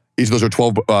out. Each of those are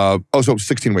 12. So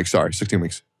 16 weeks. Sorry, 16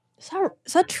 weeks.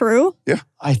 Is that true?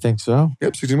 I think so.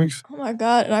 Yep, 16 weeks. Oh my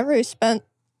God. And I've already spent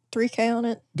 $3K on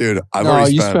it. Dude, I've No,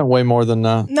 already you spent. spent way more than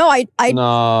that. No, I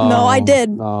did.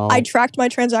 No. I tracked my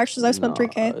transactions. I spent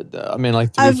 3K.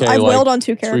 3K. I've wailed on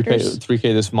 2 3K, characters. 3K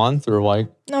this month or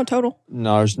No, total.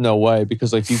 no, there's no way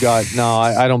because you got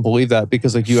I don't believe that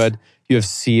because you have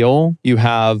Seal, you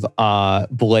have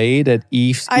Blade at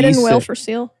E6. I didn't wail for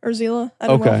Seal or Zila. I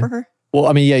didn't wail for her.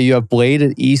 Well, you have Blade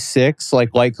at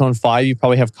E6, Light Cone 5. You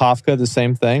probably have Kafka, the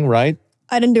same thing, right?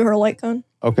 I didn't do her light cone.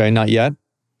 Okay, not yet.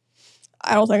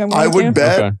 I don't think I'm going I to. would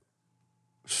bet Okay.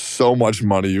 so much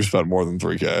money you spent more than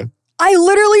 3K. I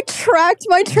literally tracked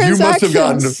my You must transactions. have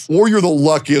gotten, or you're the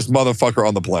luckiest motherfucker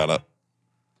on the planet.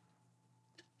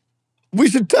 We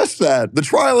should test that. The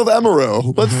trial of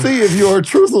Emerald. Let's see if you're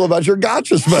truthful about your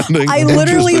gacha spending. I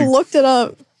literally Interesting. looked it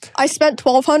up. I spent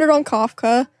 $1,200 on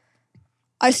Kafka.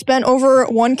 I spent over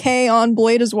 1K on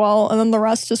Blade as well, and then the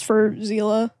rest is for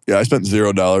Zila. Yeah, I spent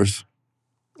 $0.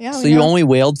 Yeah. So you only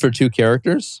wailed for 2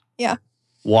 characters? Yeah.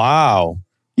 Wow.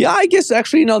 Yeah, I guess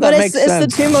actually, that but makes it's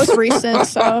sense. the 2 most recent,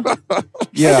 so.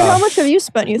 Yeah. How much have you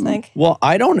spent, you think? Well,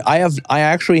 I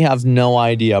actually have no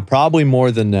idea. Probably more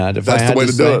than that. If That's I had the way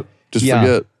to say. do it. Just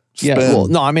forget. Yeah. Spend. Well,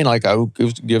 no,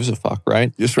 who gives a fuck,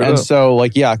 right? You straight and up. so,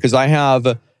 because I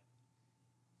have.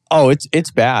 Oh,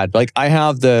 it's bad. I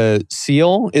have the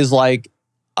Seal is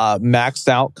maxed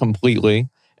out completely.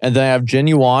 And then I have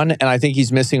Genuine, and I think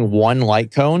he's missing 1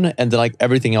 light cone, and then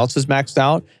everything else is maxed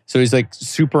out. So he's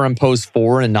superimposed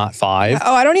 4 and not 5.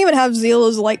 Oh, I don't even have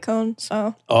Zila's light cone,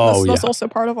 so. That's also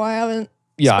part of why I haven't.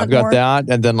 Yeah, I've got that.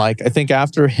 And then I think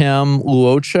after him,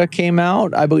 Luocha came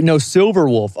out. I believe, no,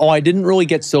 Silverwolf. Oh, I didn't really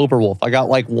get Silverwolf. I got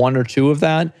 1 or 2 of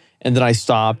that. and then I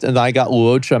stopped, and then I got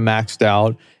Luocha maxed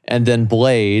out, and then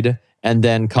Blade, and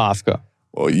then Kafka.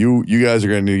 Well, you guys are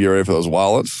going to need to get ready for those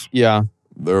wallets. Yeah.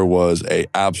 There was a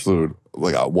absolute,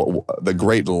 the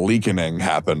great leakening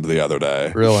happened the other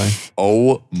day. Really?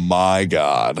 Oh my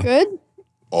God. Good?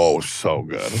 Oh, so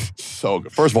good. So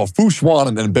good. First of all, Fu Xuan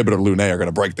and Imbibitor Lune are going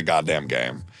to break the goddamn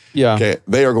game. Yeah. Okay,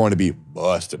 they are going to be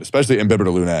busted, especially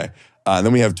Imbibitor Lune. And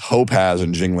then we have Topaz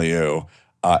and Jing Liu.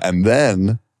 And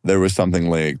then there was something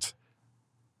leaked.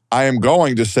 I am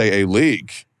going to say a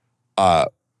leak.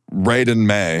 Raiden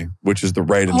Mei, which is the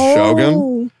Raiden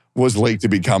Shogun, was leaked to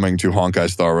be coming to Honkai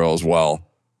Star Rail as well.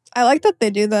 I like that they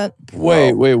do that.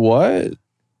 Wait, what?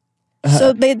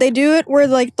 So they do it where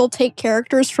like they'll take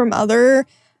characters from other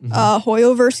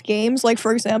Hoyoverse games. Like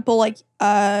for example, like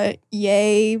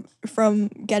Yae from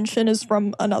Genshin is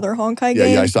from another Honkai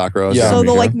game. Yeah, Sakura. Yeah. So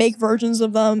they'll like make versions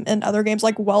of them in other games.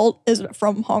 Like Welt is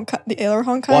from Honkai, the other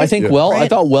Honkai. Well, I think I right?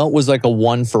 thought Welt was like a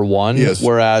 1-for-1, Yes.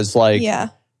 whereas like Yeah.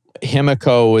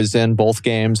 Himiko is in both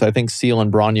games. I think Seal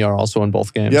and Bronya are also in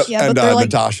both games. Yep, Yeah, and but they're, like,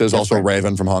 Natasha is also different.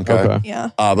 Raven from Honkai. Okay. Yeah.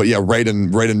 But yeah,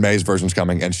 Raiden Mei's version's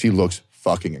coming, and she looks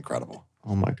fucking incredible.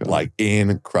 Oh my God. Like,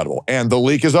 incredible. And the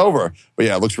leak is over. But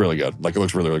yeah, it looks really good. Like, it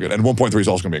looks really, really good. And 1.3 is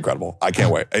also going to be incredible. I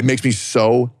can't wait. It makes me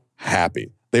so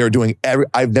happy. They are doing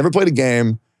I've never played a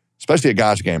game, especially a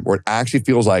gacha game, where it actually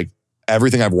feels like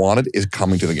everything I've wanted is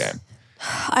coming to the game.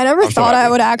 I never I'm so thought I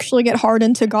happy. would actually get hard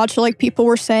into gacha. Like people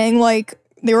were saying, like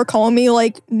they were calling me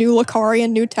like new Lucari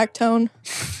and new Tectone.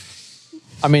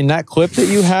 I mean, that clip that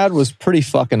you had was pretty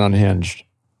fucking unhinged.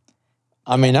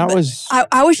 I mean, that was...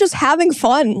 I was just having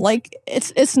fun. Like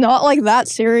it's not like that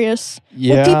serious.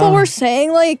 Yeah. What people were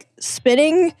saying, like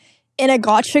spitting in a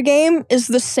gacha game is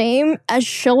the same as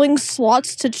shilling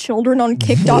slots to children on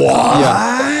Kick.com.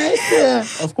 Yeah.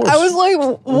 Of course. I was like,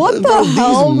 what Bro, the these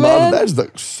hell, man? That's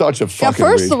such a Yeah, fucking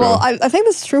first reach, of all, man. I think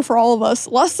this is true for all of us.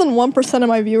 Less than 1% of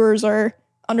my viewers are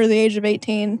under the age of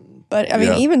 18. But I mean,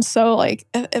 Yeah. even so, like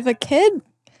if a kid...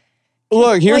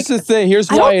 Look, here's like, the thing.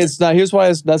 Here's I why don't- it's not. Here's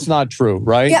why that's not true,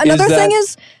 right? Yeah, another that- thing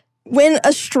is when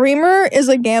a streamer is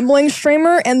a gambling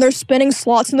streamer and they're spinning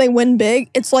slots and they win big,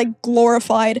 it's like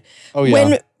glorified. Oh, yeah.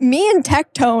 When me and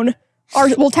Tectone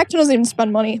Tectone doesn't even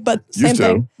spend money, but same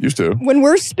thing. Used to. When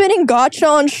we're spinning gacha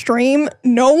on stream,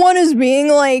 no one is being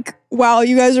like, wow,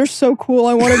 you guys are so cool.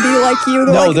 I want to be like you.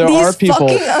 They're No, like, there these are people-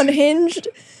 fucking unhinged.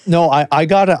 No, I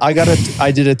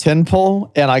did a 10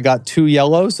 pull and I got 2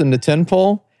 yellows in the 10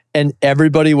 pull, and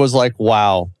everybody was like,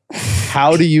 wow,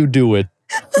 how do you do it?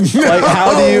 Like,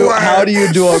 how do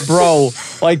you do it, bro?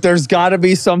 Like, there's got to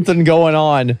be something going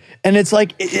on. And it's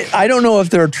like, I don't know if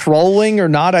they're trolling or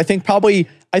not. I think probably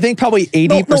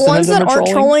 80% The ones of them that are are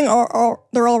trolling. trolling are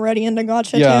they're already into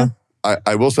gacha Yeah. too.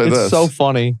 I will say It's this. so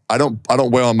funny. I don't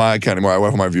wail on my account anymore. I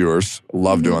wail on my viewers.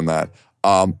 Love doing that.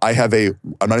 I'm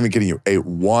not even kidding you, a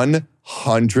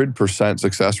 100%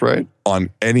 success rate on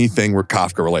anything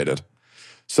Kafka related.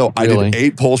 So Really? I did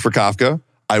 8 polls for Kafka.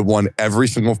 I won every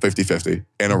single 50-50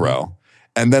 in a row.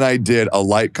 And then I did a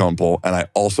light cone poll, and I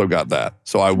also got that.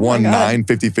 So I won God. 9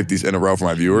 50-50s in a row for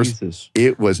my viewers. Jesus.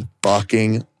 It was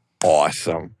fucking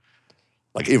awesome.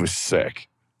 Like, it was sick.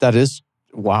 That is,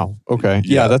 wow. Okay.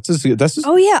 Yeah. Yeah, that's just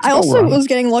Oh yeah, I go also wrong. was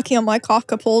getting lucky on my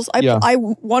Kafka pulls. I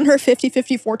won her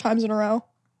 50-50 4 times in a row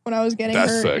when I was getting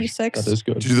That's her sick. E6. that is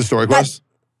good. Did you do the story quest?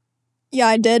 Yeah,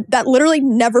 I did. That literally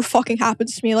never fucking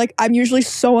happens to me. Like, I'm usually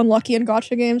so unlucky in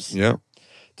gacha games. Yeah.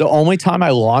 The only time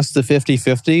I lost the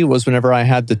 50-50 was whenever I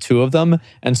had the 2 of them.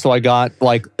 And so I got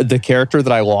like the character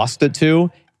that I lost it to,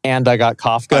 and I got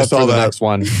Kafka I for saw the that. next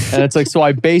one. And it's like, so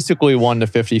I basically won the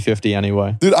 50-50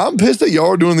 anyway. Dude, I'm pissed that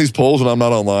y'all are doing these polls when I'm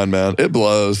not online, man. It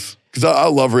blows. Because I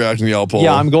love reacting to y'all polls.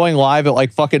 Yeah, I'm going live at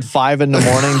like fucking 5 in the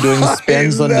morning doing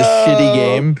spins on this know. shitty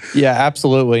game. Yeah,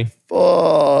 absolutely.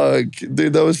 Fuck.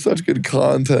 Dude, that was such good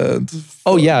content.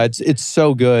 Oh yeah, it's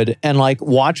so good. And like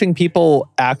watching people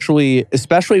actually,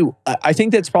 especially, I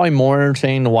think that's probably more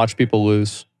entertaining to watch people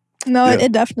lose. No, Yeah.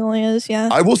 it definitely is. Yeah.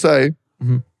 I will say,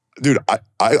 Mhm. dude, I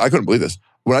couldn't believe this.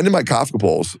 When I did my Kafka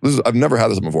polls, I've never had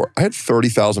this before. I had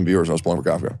 30,000 viewers when I was playing for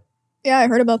Kafka. Yeah, I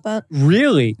heard about that.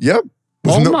 Really? Yep.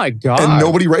 Oh There's my God. And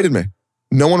nobody rated me.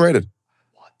 No one rated.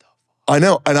 What the I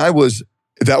know. And that was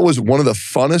one of the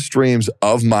funnest streams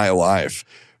of my life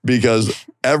because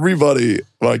everybody,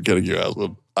 I'm not kidding you,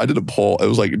 Aslan. I did a poll. It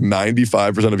was like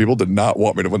 95% of people did not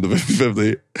want me to win the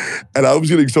 50-50. And I was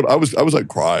getting I was like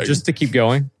crying. Just to keep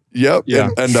going? Yep. Yeah.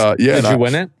 And Did you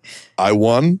win it? I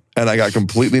won and I got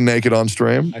completely naked on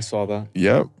stream. I saw that.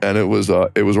 Yep. And it was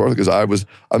worth it because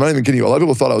I'm not even kidding you. A lot of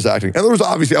people thought I was acting. And there was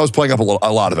obviously, I was playing up a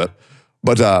lot of it.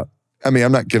 But I mean,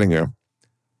 I'm not kidding you.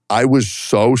 I was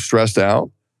so stressed out.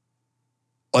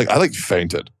 Like, I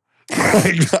fainted.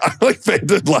 I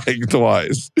fainted like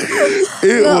twice.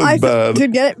 It was bad.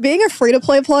 Dude, being a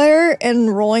free-to-play player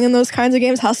and rolling in those kinds of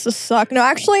games has to suck. No,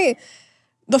 actually,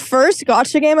 the first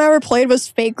Gacha game I ever played was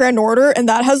Fate Grand Order, and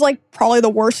that has like probably the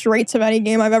worst rates of any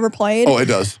game I've ever played. Oh, it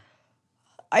does.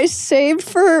 I saved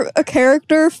for a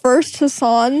character, first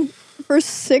Hassan, for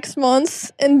 6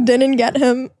 months and didn't get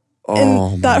him.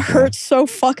 And that hurt so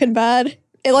fucking bad.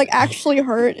 It like actually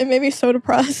hurt. It made me so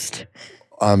depressed.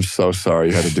 I'm so sorry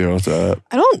you had to deal with that.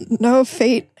 I don't know if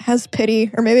Fate has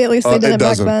pity, or maybe at least they did it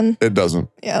back then. It doesn't.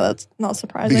 Yeah, that's not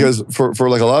surprising. Because for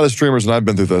like a lot of streamers, and I've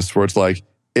been through this, where it's like,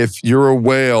 if you're a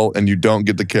whale and you don't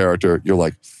get the character, you're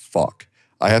like, fuck,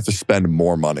 I have to spend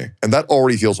more money. And that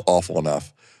already feels awful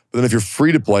enough. But then if you're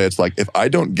free to play, it's like, if I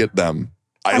don't get them,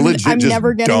 I'm just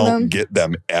never don't get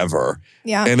them ever.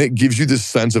 Yeah. And it gives you this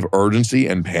sense of urgency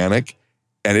and panic,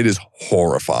 and it is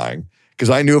horrifying. Because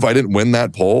I knew if I didn't win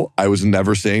that poll, I was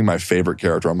never seeing my favorite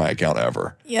character on my account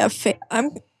ever. Yeah, Fate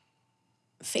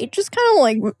just kind of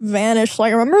like vanished.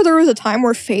 Like, I remember there was a time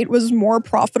where Fate was more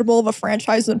profitable of a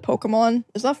franchise than Pokemon.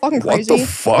 Is that fucking crazy? What the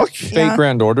fuck? Fate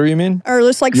Grand Order, you mean? Or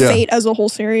just like Fate as a whole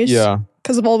series. Yeah.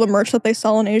 Because of all the merch that they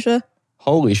sell in Asia.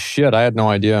 Holy shit, I had no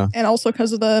idea. And also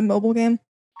because of the mobile game.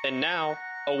 And now,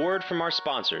 a word from our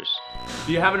sponsors. If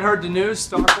you haven't heard the news,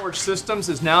 Starforge Systems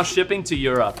is now shipping to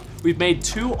Europe. We've made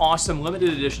 2 awesome limited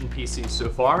edition PCs so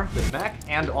far, the Mech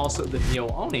and also the Neo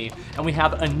Oni, and we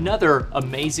have another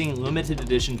amazing limited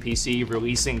edition PC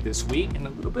releasing this week, and a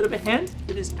little bit of a hint,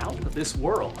 it is out of this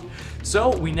world.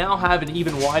 So we now have an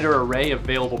even wider array of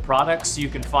available products, so you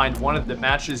can find one that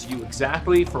matches you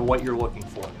exactly for what you're looking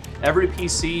for. Every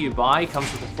PC you buy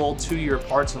comes with a full 2-year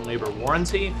parts and labor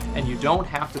warranty, and you don't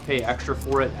have to pay extra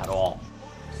for it at all.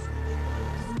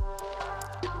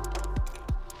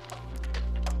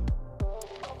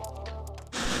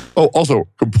 Oh, also,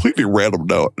 completely random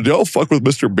note. Do y'all fuck with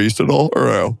Mr. Beast at all, or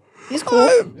no? He's cool.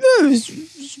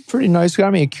 He's a pretty nice guy. I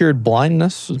mean, he cured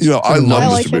blindness. You know, I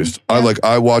love like Mr. him. Beast. Yeah.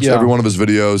 I watch every one of his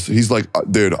videos. He's like,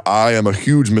 dude, I am a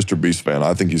huge Mr. Beast fan.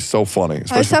 I think he's so funny.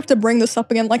 I just have to bring this up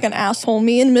again like an asshole.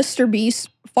 Me and Mr. Beast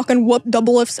fucking whooped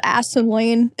Double Lift's ass in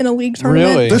lane in a league tournament.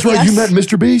 Really? That's right, you met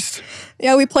Mr. Beast?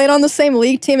 Yeah, we played on the same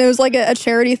league team. It was like a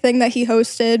charity thing that he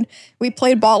hosted. We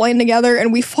played bot lane together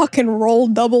and we fucking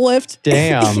rolled Double Lift.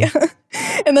 Damn. Yeah.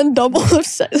 And then Double Lift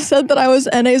said that I was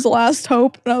NA's last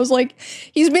hope. And I was like,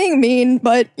 he's being mean,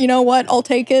 but you know what? I'll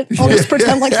take it. I'll just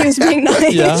pretend like he was being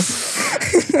nice. Yeah.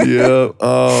 Yeah.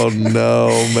 Oh, no,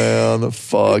 man.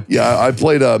 Fuck. Yeah, I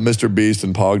played Mr. Beast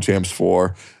in PogChamps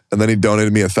 4. And then he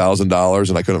donated me $1,000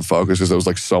 and I couldn't focus because it was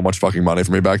like so much fucking money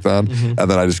for me back then. Mm-hmm. And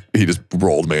then he just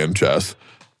rolled me in chess.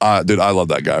 Dude, I love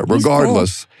that guy.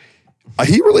 Regardless,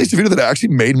 he released a video that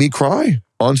actually made me cry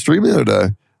on stream the other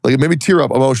day. Like it made me tear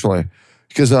up emotionally.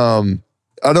 Because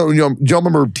I don't, do y'all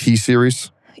remember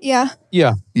T-Series? Yeah.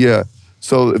 Yeah. Yeah.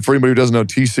 So for anybody who doesn't know,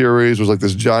 T-Series was like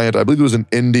this giant, I believe it was an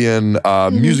Indian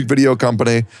music video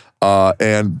company.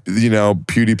 And, you know,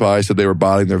 PewDiePie said they were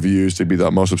botting their views to be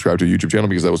the most subscribed to a YouTube channel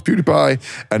because that was PewDiePie.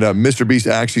 And Mr. Beast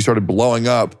actually started blowing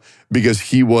up because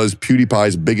he was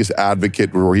PewDiePie's biggest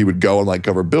advocate where he would go and like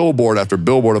cover billboard after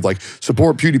billboard of like,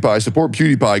 support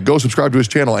PewDiePie, go subscribe to his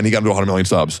channel. And he got to 100 million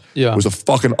subs. Yeah. It was a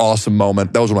fucking awesome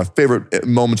moment. That was one of my favorite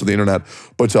moments of the internet.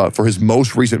 But for his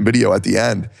most recent video at the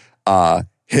end,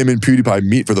 him and PewDiePie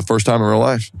meet for the first time in real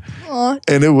life. Aww.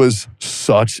 And it was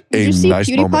such a nice moment. Did you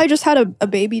see PewDiePie just had a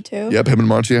baby too? Yep, him and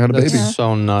Marcia had a That's baby.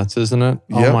 so nuts, isn't it?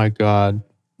 Yep. Oh my God.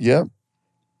 Yep.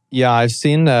 Yeah, I've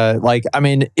seen like, I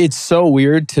mean, it's so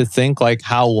weird to think like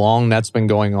how long that's been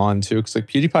going on too. Because like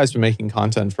PewDiePie's been making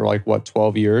content for like, what,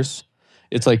 12 years?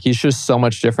 It's like he's just so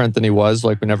much different than he was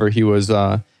like whenever he was,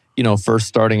 you know, first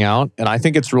starting out. And I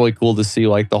think it's really cool to see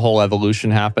like the whole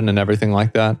evolution happen and everything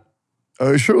like that.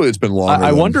 Surely it's been longer.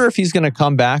 I wonder if he's going to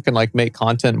come back and like make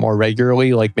content more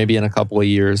regularly, like maybe in a couple of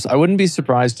years. I wouldn't be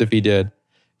surprised if he did.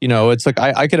 You know, it's like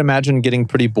I could imagine getting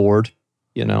pretty bored,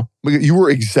 you know? You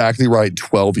were exactly right,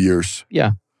 12 years.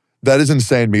 Yeah. That is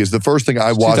insane because the first thing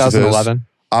I watched 2011. is,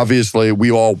 obviously,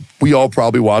 we all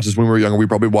probably watched this when we were younger. We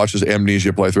probably watched his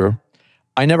Amnesia playthrough.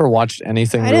 I never watched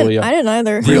anything I really. didn't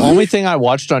either. The only thing I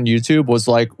watched on YouTube was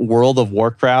like World of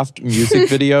Warcraft music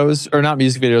videos, or not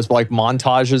music videos, but like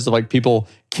montages of like people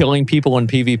killing people in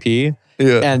PvP.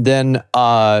 Yeah. And then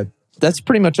that's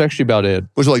pretty much actually about it.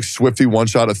 Was it like Swifty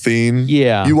one-shot Athene?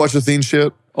 Yeah. You watch Athene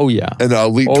shit? Oh yeah. And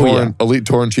Elite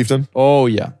Tauren Chieftain? Oh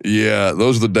yeah. Yeah,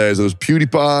 those are the days. It was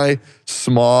PewDiePie,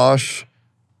 Smosh.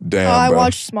 Damn, I bro.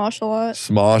 watched Smosh a lot.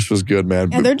 Smosh was good,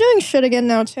 man. Yeah, they're doing shit again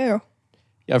now too.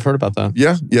 Yeah, I've heard about that.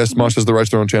 Yeah, Smosh has the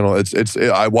rights to their own channel.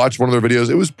 I watched one of their videos.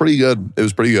 It was pretty good.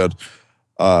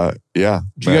 Yeah.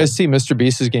 Did you guys see Mr.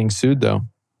 Beast is getting sued though?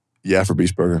 Yeah, for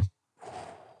Beast Burger.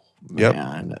 Yep.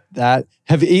 Man,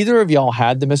 have either of y'all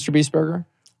had the Mr. Beast burger?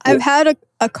 I've had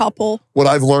a couple. What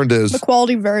I've learned is The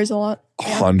quality varies a lot.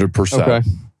 Yeah. 100%. Okay.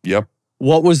 Yep.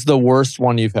 What was the worst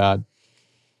one you've had?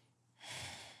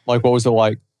 Like, what was it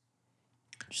like?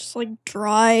 Just like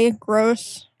dry,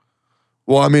 gross.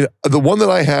 Well, I mean, the one that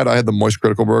I had the Moist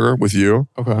Critical Burger with you.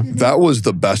 Okay. That was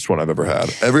the best one I've ever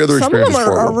had. Every other Some of experience them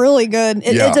was horrible. are really good.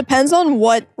 Yeah. It depends on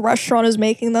what restaurant is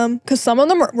making them, because some of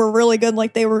them were really good.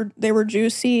 Like they were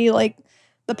juicy. Like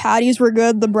the patties were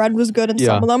good. The bread was good, and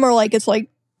some of them are like it's like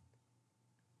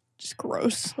just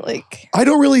gross. Like I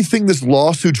don't really think this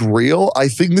lawsuit's real. I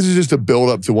think this is just a build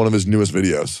up to one of his newest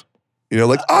videos. You know,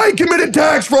 like, I committed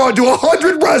tax fraud to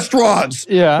 100 restaurants.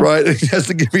 Yeah. Right? He has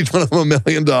to give each one of them $1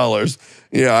 million.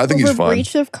 Yeah, I think he's fine.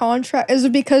 breach of contract. Is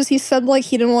it because he said like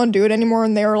he didn't want to do it anymore,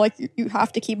 and they were like, you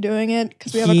have to keep doing it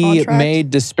because we have a contract? He made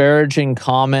disparaging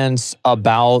comments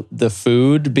about the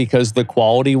food because the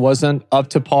quality wasn't up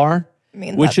to par. I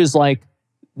mean, which is like,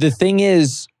 the thing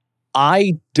is,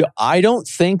 I don't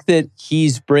think that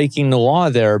he's breaking the law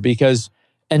there because,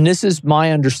 and this is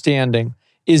my understanding,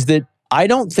 is that I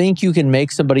don't think you can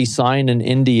make somebody sign an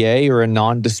NDA or a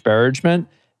non-disparagement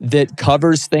that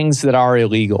covers things that are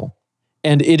illegal.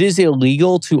 And it is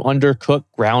illegal to undercook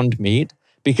ground meat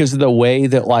because of the way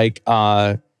that like,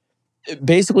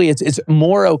 basically it's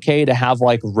more okay to have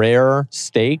like rare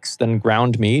steaks than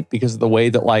ground meat because of the way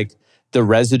that like the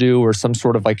residue or some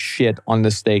sort of like shit on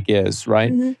the steak is,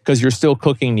 right? Because you're still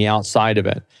cooking the outside of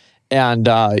it. And,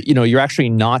 you're actually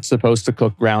not supposed to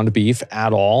cook ground beef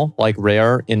at all, like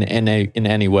rare in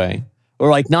any way. Or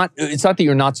like it's not that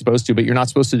you're not supposed to, but you're not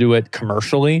supposed to do it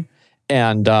commercially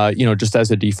and, just as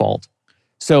a default.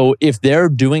 So if they're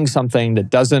doing something that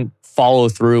doesn't follow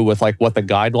through with like what the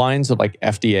guidelines of like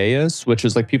FDA is, which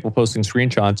is like people posting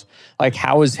screenshots, like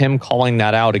how is him calling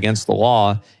that out against the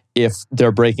law if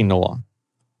they're breaking the law?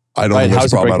 I don't think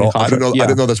that's a problem at all. I Yeah.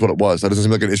 didn't know that's what it was. That doesn't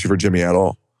seem like an issue for Jimmy at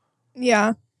all.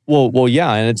 Yeah. Well,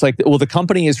 yeah, and it's like, the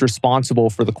company is responsible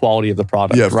for the quality of the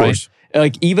product, Yeah, of right? course.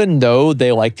 Like, even though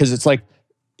they because it's like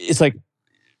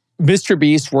Mr.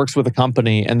 Beast works with a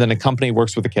company and then a company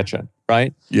works with a kitchen,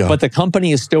 right? Yeah. But the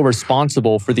company is still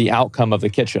responsible for the outcome of the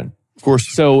kitchen. Of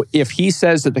course. So if he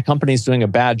says that the company is doing a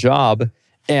bad job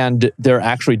and they're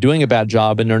actually doing a bad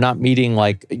job and they're not meeting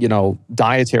like,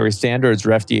 dietary standards or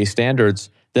FDA standards,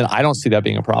 then I don't see that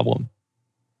being a problem.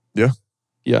 Yeah.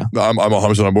 Yeah. No, I'm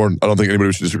 100% on board. I don't think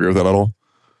anybody should disagree with that at all.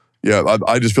 Yeah,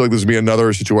 I just feel like this is going to be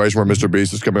another situation where Mr.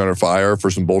 Beast is coming under fire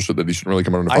for some bullshit that he shouldn't really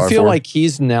come under fire for. I feel like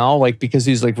he's now, like, because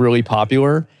he's like really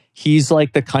popular, he's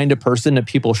like the kind of person that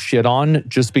people shit on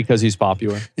just because he's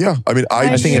popular. Yeah, I mean,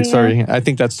 I I think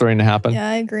that's starting to happen. Yeah,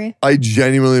 I agree. I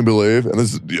genuinely believe, and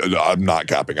I'm not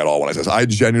capping at all when I say this, I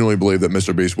genuinely believe that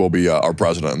Mr. Beast will be our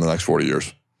president in the next 40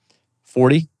 years.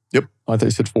 40? Yep. Oh, I thought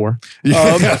you said 4.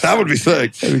 Yeah, that would be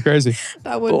sick. That'd be crazy.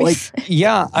 That would But be like,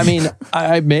 yeah, I mean,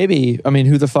 maybe. I mean,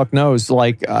 who the fuck knows?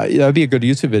 Like, that'd be a good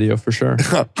YouTube video for sure.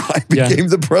 I became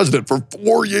the president for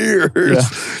 4 years.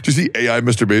 Yeah. Did you see AI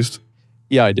Mr. Beast?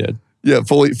 Yeah, I did. Yeah,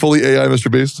 fully AI Mr.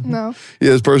 Beast. no. Yeah,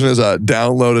 this person has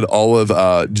downloaded all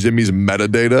of Jimmy's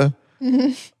metadata.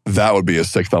 That would be a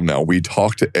sick thumbnail. We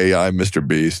talked to AI Mr.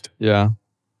 Beast. Yeah.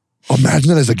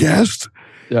 Imagine that as a guest.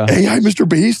 Yeah. AI Mr.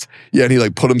 Beast? Yeah, and he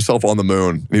like put himself on the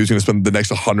moon. And he was going to spend the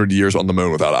next 100 years on the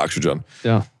moon without oxygen.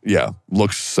 Yeah. Yeah,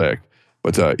 looks sick.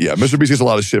 But yeah, Mr. Beast gets a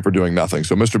lot of shit for doing nothing.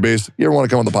 So Mr. Beast, you ever want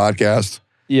to come on the podcast?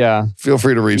 Yeah. Feel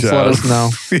free to reach Just out. let us know.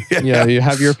 Yeah, you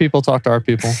have your people talk to our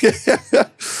people.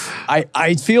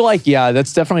 I feel like, yeah,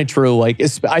 that's definitely true. Like,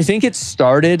 I think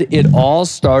it all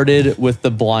started with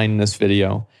the blindness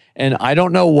video. And I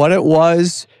don't know what it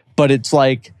was, but it's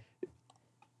like,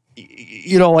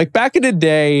 like back in the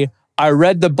day, I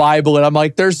read the Bible and I'm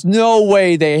like, there's no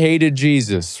way they hated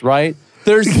Jesus, right?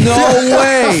 There's no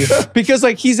way. Because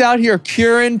like he's out here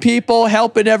curing people,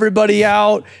 helping everybody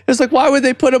out. It's like, why would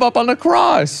they put him up on the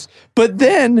cross? But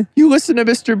then you listen to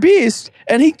Mr. Beast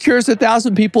and he cures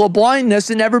 1,000 people of blindness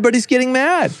and everybody's getting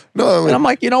mad. No, I mean, and I'm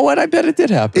like, you know what? I bet it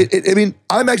did happen. I mean,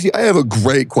 I have a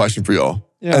great question for y'all.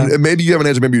 Yeah. And maybe you have an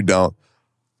answer, maybe you don't.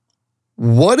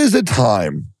 What is a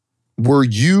time where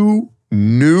you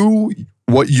knew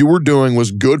what you were doing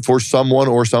was good for someone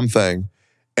or something,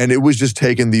 and it was just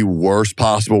taken the worst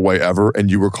possible way ever,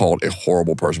 and you were called a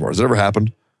horrible person? Has it ever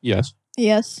happened? Yes.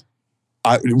 Yes.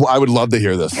 I would love to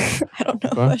hear this. I don't know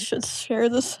if I should share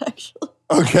this actually.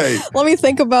 Okay. Let me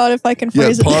think about if I can Yeah,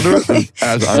 phrase it. ponder it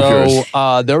as I'm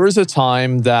curious. There was a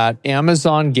time that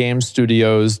Amazon Game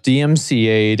Studios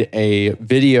DMCA'd a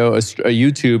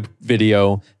YouTube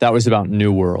video that was about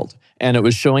New World. And it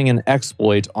was showing an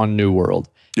exploit on New World.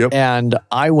 Yep. And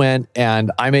I went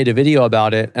and I made a video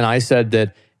about it. And I said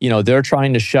that, they're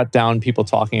trying to shut down people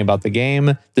talking about the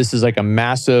game. This is like a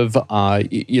massive,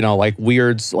 like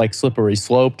weird, like slippery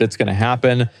slope that's going to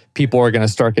happen. People are going to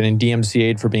start getting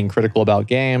DMCA'd for being critical about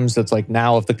games. That's like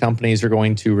now if the companies are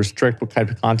going to restrict what type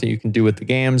of content you can do with the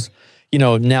games,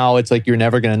 now it's like you're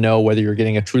never going to know whether you're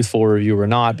getting a truthful review or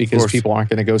not because people aren't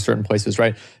going to go certain places,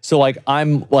 right? So like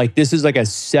I'm like, this is like a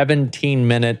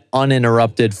 17-minute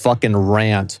uninterrupted fucking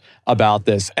rant about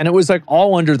this. And it was like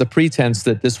all under the pretense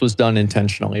that this was done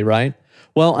intentionally, right?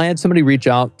 Well, I had somebody reach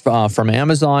out from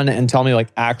Amazon and tell me like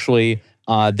actually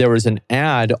there was an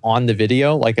ad on the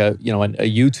video, like a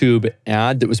YouTube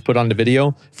ad that was put on the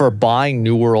video for buying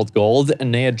New World Gold,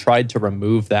 and they had tried to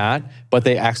remove that, but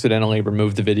they accidentally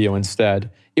removed the video instead.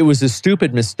 It was a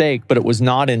stupid mistake, but it was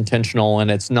not intentional,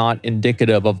 and it's not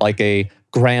indicative of like a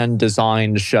grand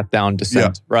designed shutdown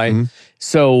descent, right? Mm-hmm.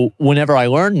 So whenever I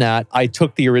learned that, I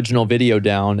took the original video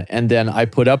down and then I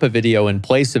put up a video in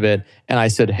place of it, and I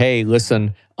said, hey,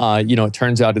 listen, it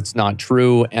turns out it's not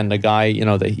true. And the guy,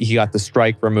 he got the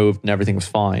strike removed and everything was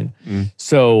fine.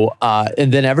 So,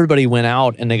 and then everybody went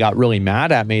out and they got really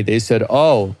mad at me. They said,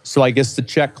 oh, so I guess the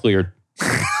check cleared.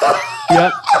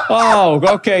 Yep. Oh,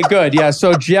 okay, good. Yeah.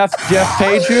 So Jeff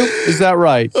paid you? Is that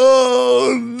right?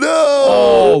 Oh, no.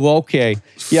 Oh, okay.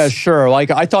 Yeah, sure.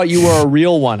 Like I thought you were a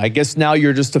real one. I guess now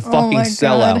you're just a fucking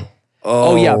sellout.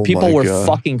 Oh, yeah. People were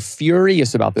fucking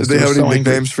furious about this. Did they have any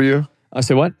nicknames for you? I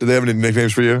say what? Did they have any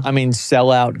nicknames for you? I mean,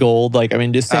 sellout gold. Like, I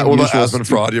mean, just saying. What about Aspen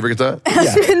Fraud? You ever get that?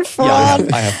 Aspen Fraud.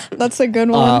 Yeah, I have. That's a good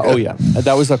one. Oh yeah,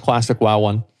 that was a classic WoW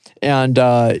one. And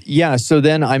so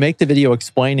then I make the video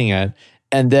explaining it,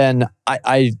 and then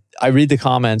I read the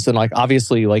comments, and like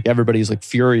obviously like everybody's like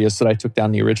furious that I took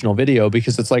down the original video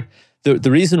because it's like the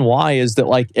reason why is that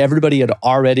like everybody had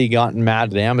already gotten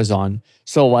mad at Amazon.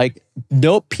 So like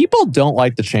people don't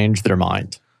like to change their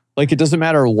mind. Like it doesn't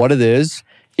matter what it is.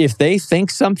 If they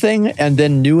think something and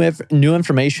then new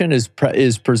information is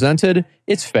presented,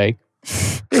 it's fake.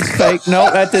 It's fake.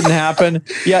 No, that didn't happen.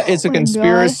 Yeah, it's a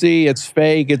conspiracy. God. It's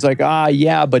fake. It's like,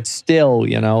 yeah, but still,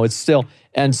 it's still.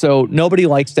 And so nobody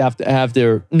likes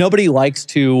to nobody likes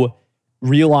to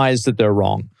realize that they're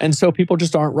wrong. And so people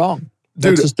just aren't wrong.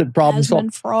 Dude, that's just the problem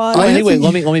solved. Fraud. Well, anyway,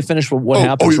 let me finish what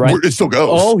happens, right? It still goes.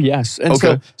 Oh, yes.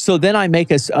 And so then I make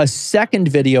a second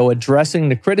video addressing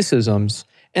the criticisms.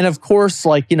 And of course,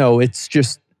 like, it's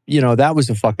just, that was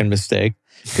a fucking mistake.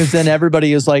 Because then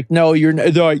everybody is like, no, you're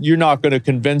not going to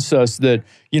convince us that,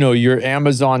 your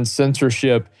Amazon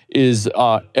censorship is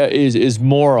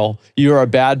moral. You're a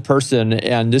bad person.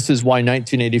 And this is why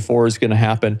 1984 is going to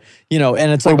happen.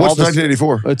 And it's like, what's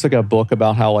 1984? It's like a book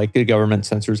about how like the government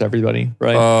censors everybody,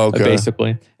 right? Oh, okay.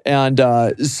 Basically. And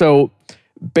so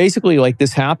basically like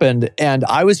this happened, and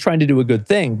I was trying to do a good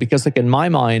thing because like in my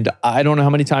mind, I don't know how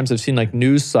many times I've seen like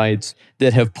news sites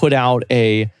that have put out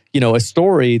a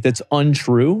story that's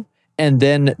untrue, and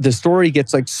then the story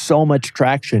gets like so much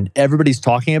traction. Everybody's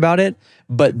talking about it,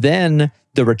 but then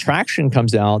the retraction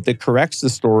comes out that corrects the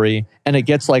story, and it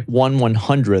gets like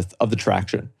 1/100th of the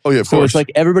traction. Oh yeah, of so course. It's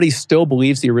like everybody still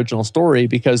believes the original story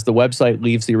because the website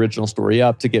leaves the original story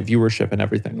up to get viewership and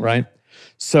everything, right?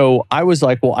 So I was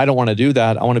like, well, I don't want to do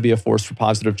that. I want to be a force for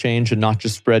positive change and not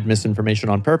just spread misinformation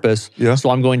on purpose. Yeah.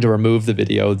 So I'm going to remove the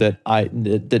video that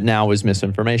now is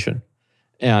misinformation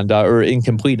and or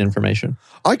incomplete information.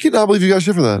 I cannot believe you got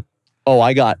shit for that. Oh,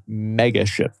 I got mega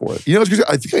shit for it.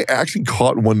 I think I actually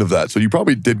caught one of that. So you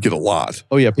probably did get a lot.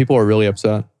 Oh yeah, people are really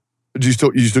upset. Do you still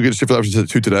get shit for that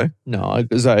too today? No,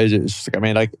 it's just like, I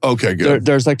mean, like, okay, good.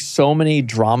 There's like so many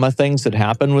drama things that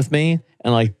happen with me,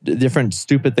 and like different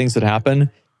stupid things that happen.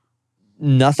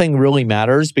 Nothing really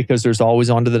matters because there's always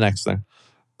on to the next thing.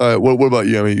 What about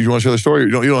you? I mean, you want to share the story?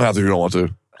 You don't have to if you don't want to.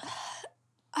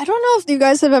 I don't know if you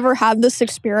guys have ever had this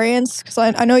experience, because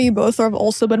I know you both have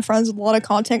also been friends with a lot of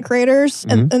content creators,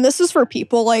 and this is for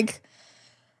people like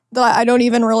that I don't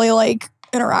even really like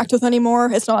interact with anymore.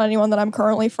 It's not anyone that I'm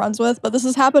currently friends with, but this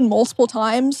has happened multiple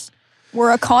times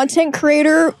where a content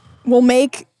creator will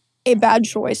make a bad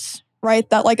choice, right?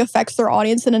 That like affects their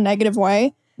audience in a negative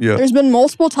way. Yeah. There's been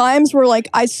multiple times where like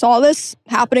I saw this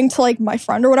happening to like my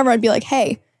friend or whatever. I'd be like,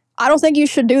 hey, I don't think you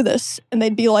should do this. And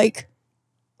they'd be like,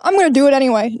 I'm going to do it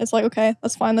anyway. It's like, okay,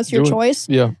 that's fine. That's your choice.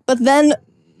 Yeah. But then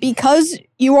because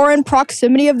you are in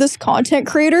proximity of this content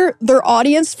creator, their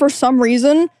audience for some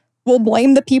reason will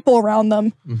blame the people around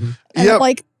them. Mm-hmm. And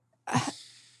like,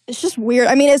 it's just weird.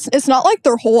 I mean, it's not like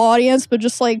their whole audience, but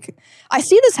just like, I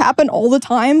see this happen all the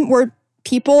time where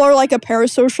people are like a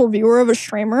parasocial viewer of a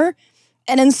streamer.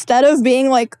 And instead of being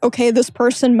like, okay, this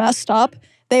person messed up,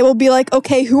 they will be like,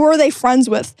 okay, who are they friends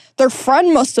with? Their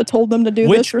friend must have told them to do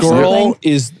Which this or girl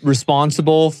something. is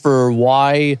responsible for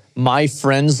why my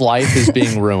friend's life is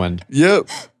being ruined? Yep.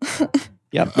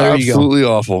 Yep, there you go. Absolutely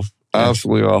awful.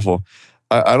 Absolutely awful.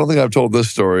 I don't think I've told this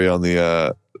story on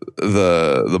the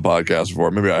podcast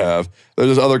before. Maybe I have. There's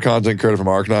this other content creator from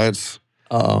Arknights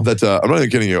that I'm not even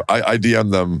kidding you. I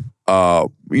DM them,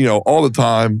 all the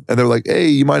time, and they're like, "Hey,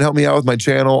 you might help me out with my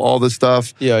channel, all this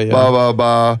stuff." Yeah. Blah blah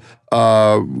blah.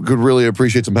 Could really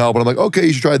appreciate some help. And I'm like, okay,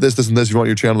 you should try this, and this. If you want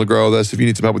your channel to grow, this. If you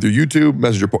need some help with your YouTube,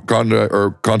 message your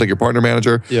contact your partner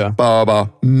manager. Yeah. Blah blah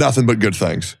blah. Nothing but good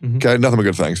things. Okay, nothing but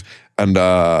good things. And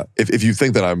if you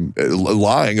think that I'm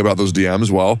lying about those DMs,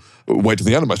 well, wait to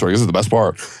the end of my story. This is the best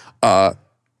part.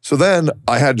 So then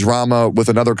I had drama with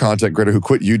another content creator who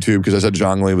quit YouTube because I said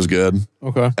Zhongli was good.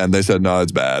 Okay. And they said, no,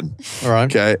 it's bad. All right.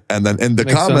 Okay. And then in the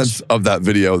comments of that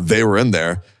video, they were in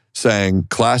there saying,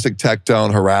 classic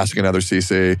Tectone harassing another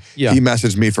CC. Yeah. He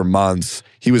messaged me for months.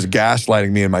 He was gaslighting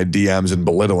me in my DMs and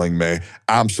belittling me.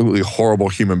 Absolutely horrible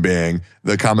human being.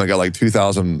 The comment got like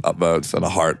 2,000 upvotes and a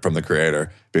heart from the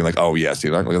creator being like, oh, yes,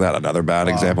 look at that. Another bad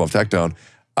example of Tectone.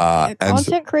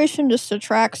 Content creation just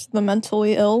attracts the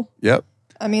mentally ill. Yep.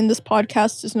 I mean, this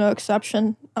podcast is no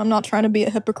exception. I'm not trying to be a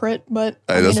hypocrite, but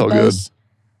Hey, that's all good.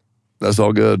 That's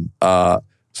all good.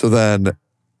 So then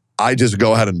I just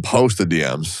go ahead and post the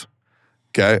DMs.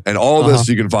 Okay. And all this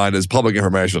you can find is public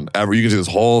information. You can see this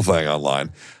whole thing online.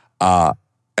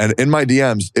 And in my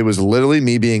DMs, it was literally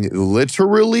me being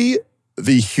literally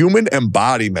the human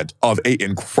embodiment of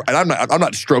and I'm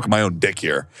not stroking my own dick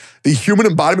here. The human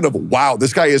embodiment of, wow,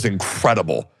 this guy is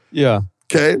incredible. Yeah.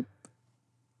 Okay.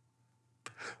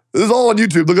 This is all on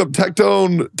YouTube. Look up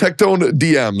Tectone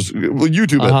DMs.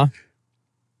 YouTube it.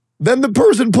 Then the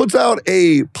person puts out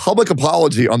a public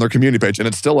apology on their community page, and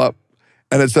it's still up.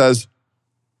 And it says,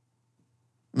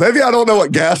 maybe I don't know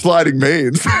what gaslighting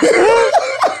means.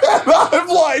 And I'm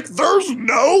like, there's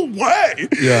no way.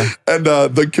 Yeah. And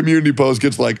the community post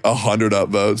gets like 100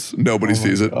 upvotes. Nobody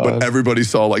sees it. God. But everybody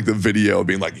saw like the video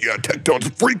being like, yeah, Tectone's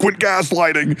frequent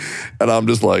gaslighting. And I'm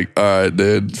just like, all right,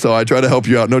 dude. So I try to help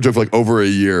you out. No joke, for like over a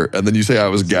year. And then you say I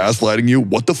was gaslighting you.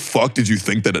 What the fuck did you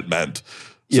think that it meant?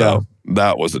 So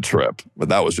that was a trip. But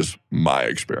that was just my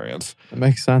experience. That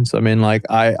makes sense. I mean, like,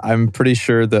 I'm pretty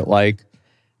sure that like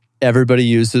everybody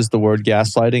uses the word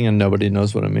gaslighting and nobody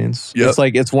knows what it means. Yep. It's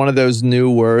like, it's one of those new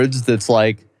words that's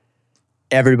like,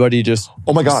 everybody just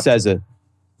says it.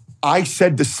 I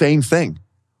said the same thing.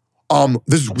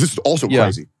 This is also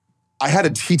crazy. I had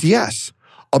a TTS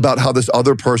about how this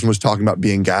other person was talking about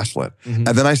being gaslit. And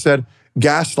then I said,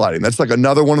 gaslighting. That's like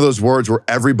another one of those words where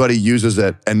everybody uses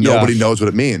it and nobody knows what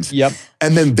it means. Yep.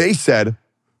 And then they said,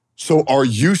 so are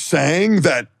you saying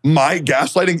that my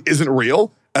gaslighting isn't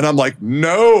real? And I'm like,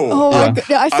 no. Oh my God.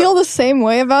 I feel the same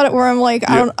way about it where I'm like,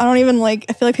 I don't even like,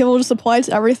 I feel like people just apply it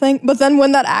to everything. But then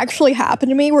when that actually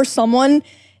happened to me where someone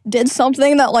did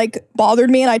something that like bothered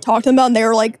me and I talked to them about and they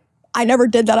were like, I never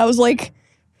did that. I was like,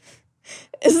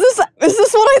 is this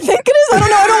what I think it is? I don't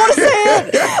know. I don't want to say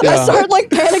it. I started like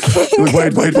panicking.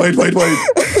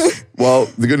 Wait. Well,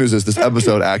 the good news is this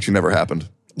episode actually never happened.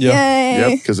 Yay.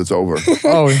 Yep, because it's over.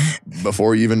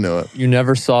 Before you even knew it. You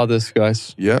never saw this,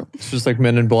 guys. Yep. It's just like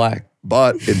Men in Black.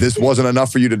 But if this wasn't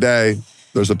enough for you today,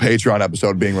 there's a Patreon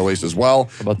episode being released as well.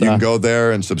 How about you that? can go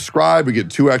there and subscribe. We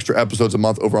get 2 extra episodes a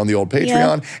month over on the old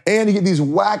Patreon. And you get these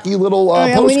wacky little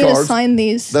postcards. We need to sign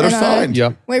these. That are signed.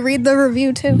 Yep. Wait, read the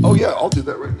review too. Oh, yeah, I'll do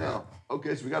that right now.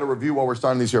 Okay, so we got a review while we're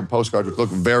signing these here postcards, which look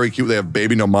very cute. They have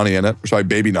Baby No Money in it. Sorry,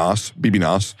 Baby Nos. BB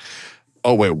Nos.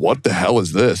 Oh, wait, what the hell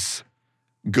is this?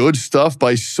 Good stuff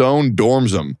by Sohn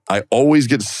Dormsum. I always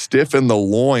get stiff in the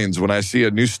loins when I see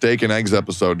a new Steak and Eggs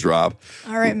episode drop.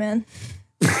 All right, man.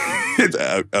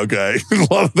 Okay.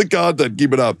 Love the content.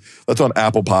 Keep it up. That's on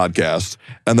Apple Podcasts.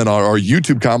 And then our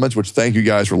YouTube comments, which thank you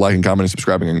guys for liking, commenting,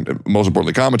 subscribing, and most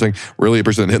importantly, commenting. Really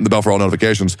appreciate it. Hitting the bell for all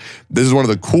notifications. This is one of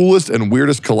the coolest and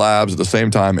weirdest collabs at the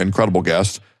same time. Incredible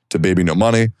guest to Baby No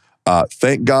Money.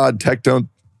 Thank God Tectone's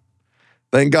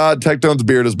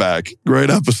beard is back. Great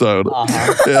episode.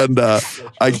 And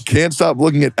I can't stop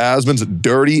looking at Asmon's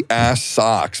dirty ass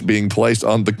socks being placed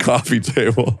on the coffee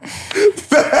table.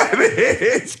 That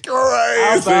is crazy.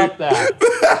 How about that?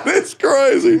 That is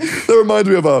crazy. That reminds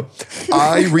me of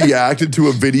I reacted to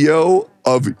a video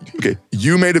of,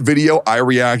 you made a video, I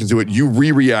reacted to it, you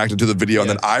re-reacted to the video, and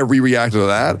then I re-reacted to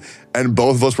that, and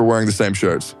both of us were wearing the same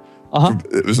shirts.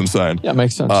 It was insane. Yeah,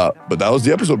 makes sense. But that was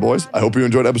the episode, boys. I hope you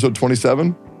enjoyed episode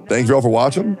 27. Thank you all for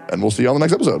watching, and we'll see you on the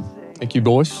next episode. Thank you,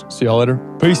 boys. See y'all later.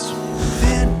 Peace.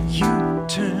 Then you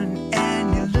turn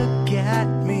and you look at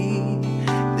me.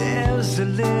 There's a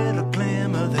little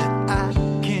glimmer that I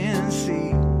can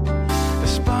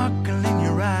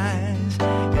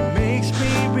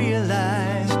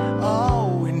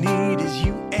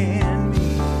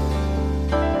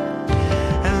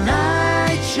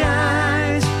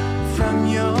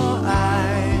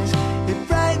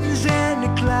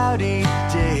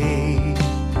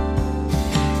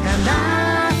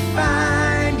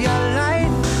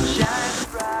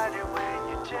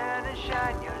turn and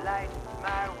shine your light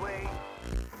my way.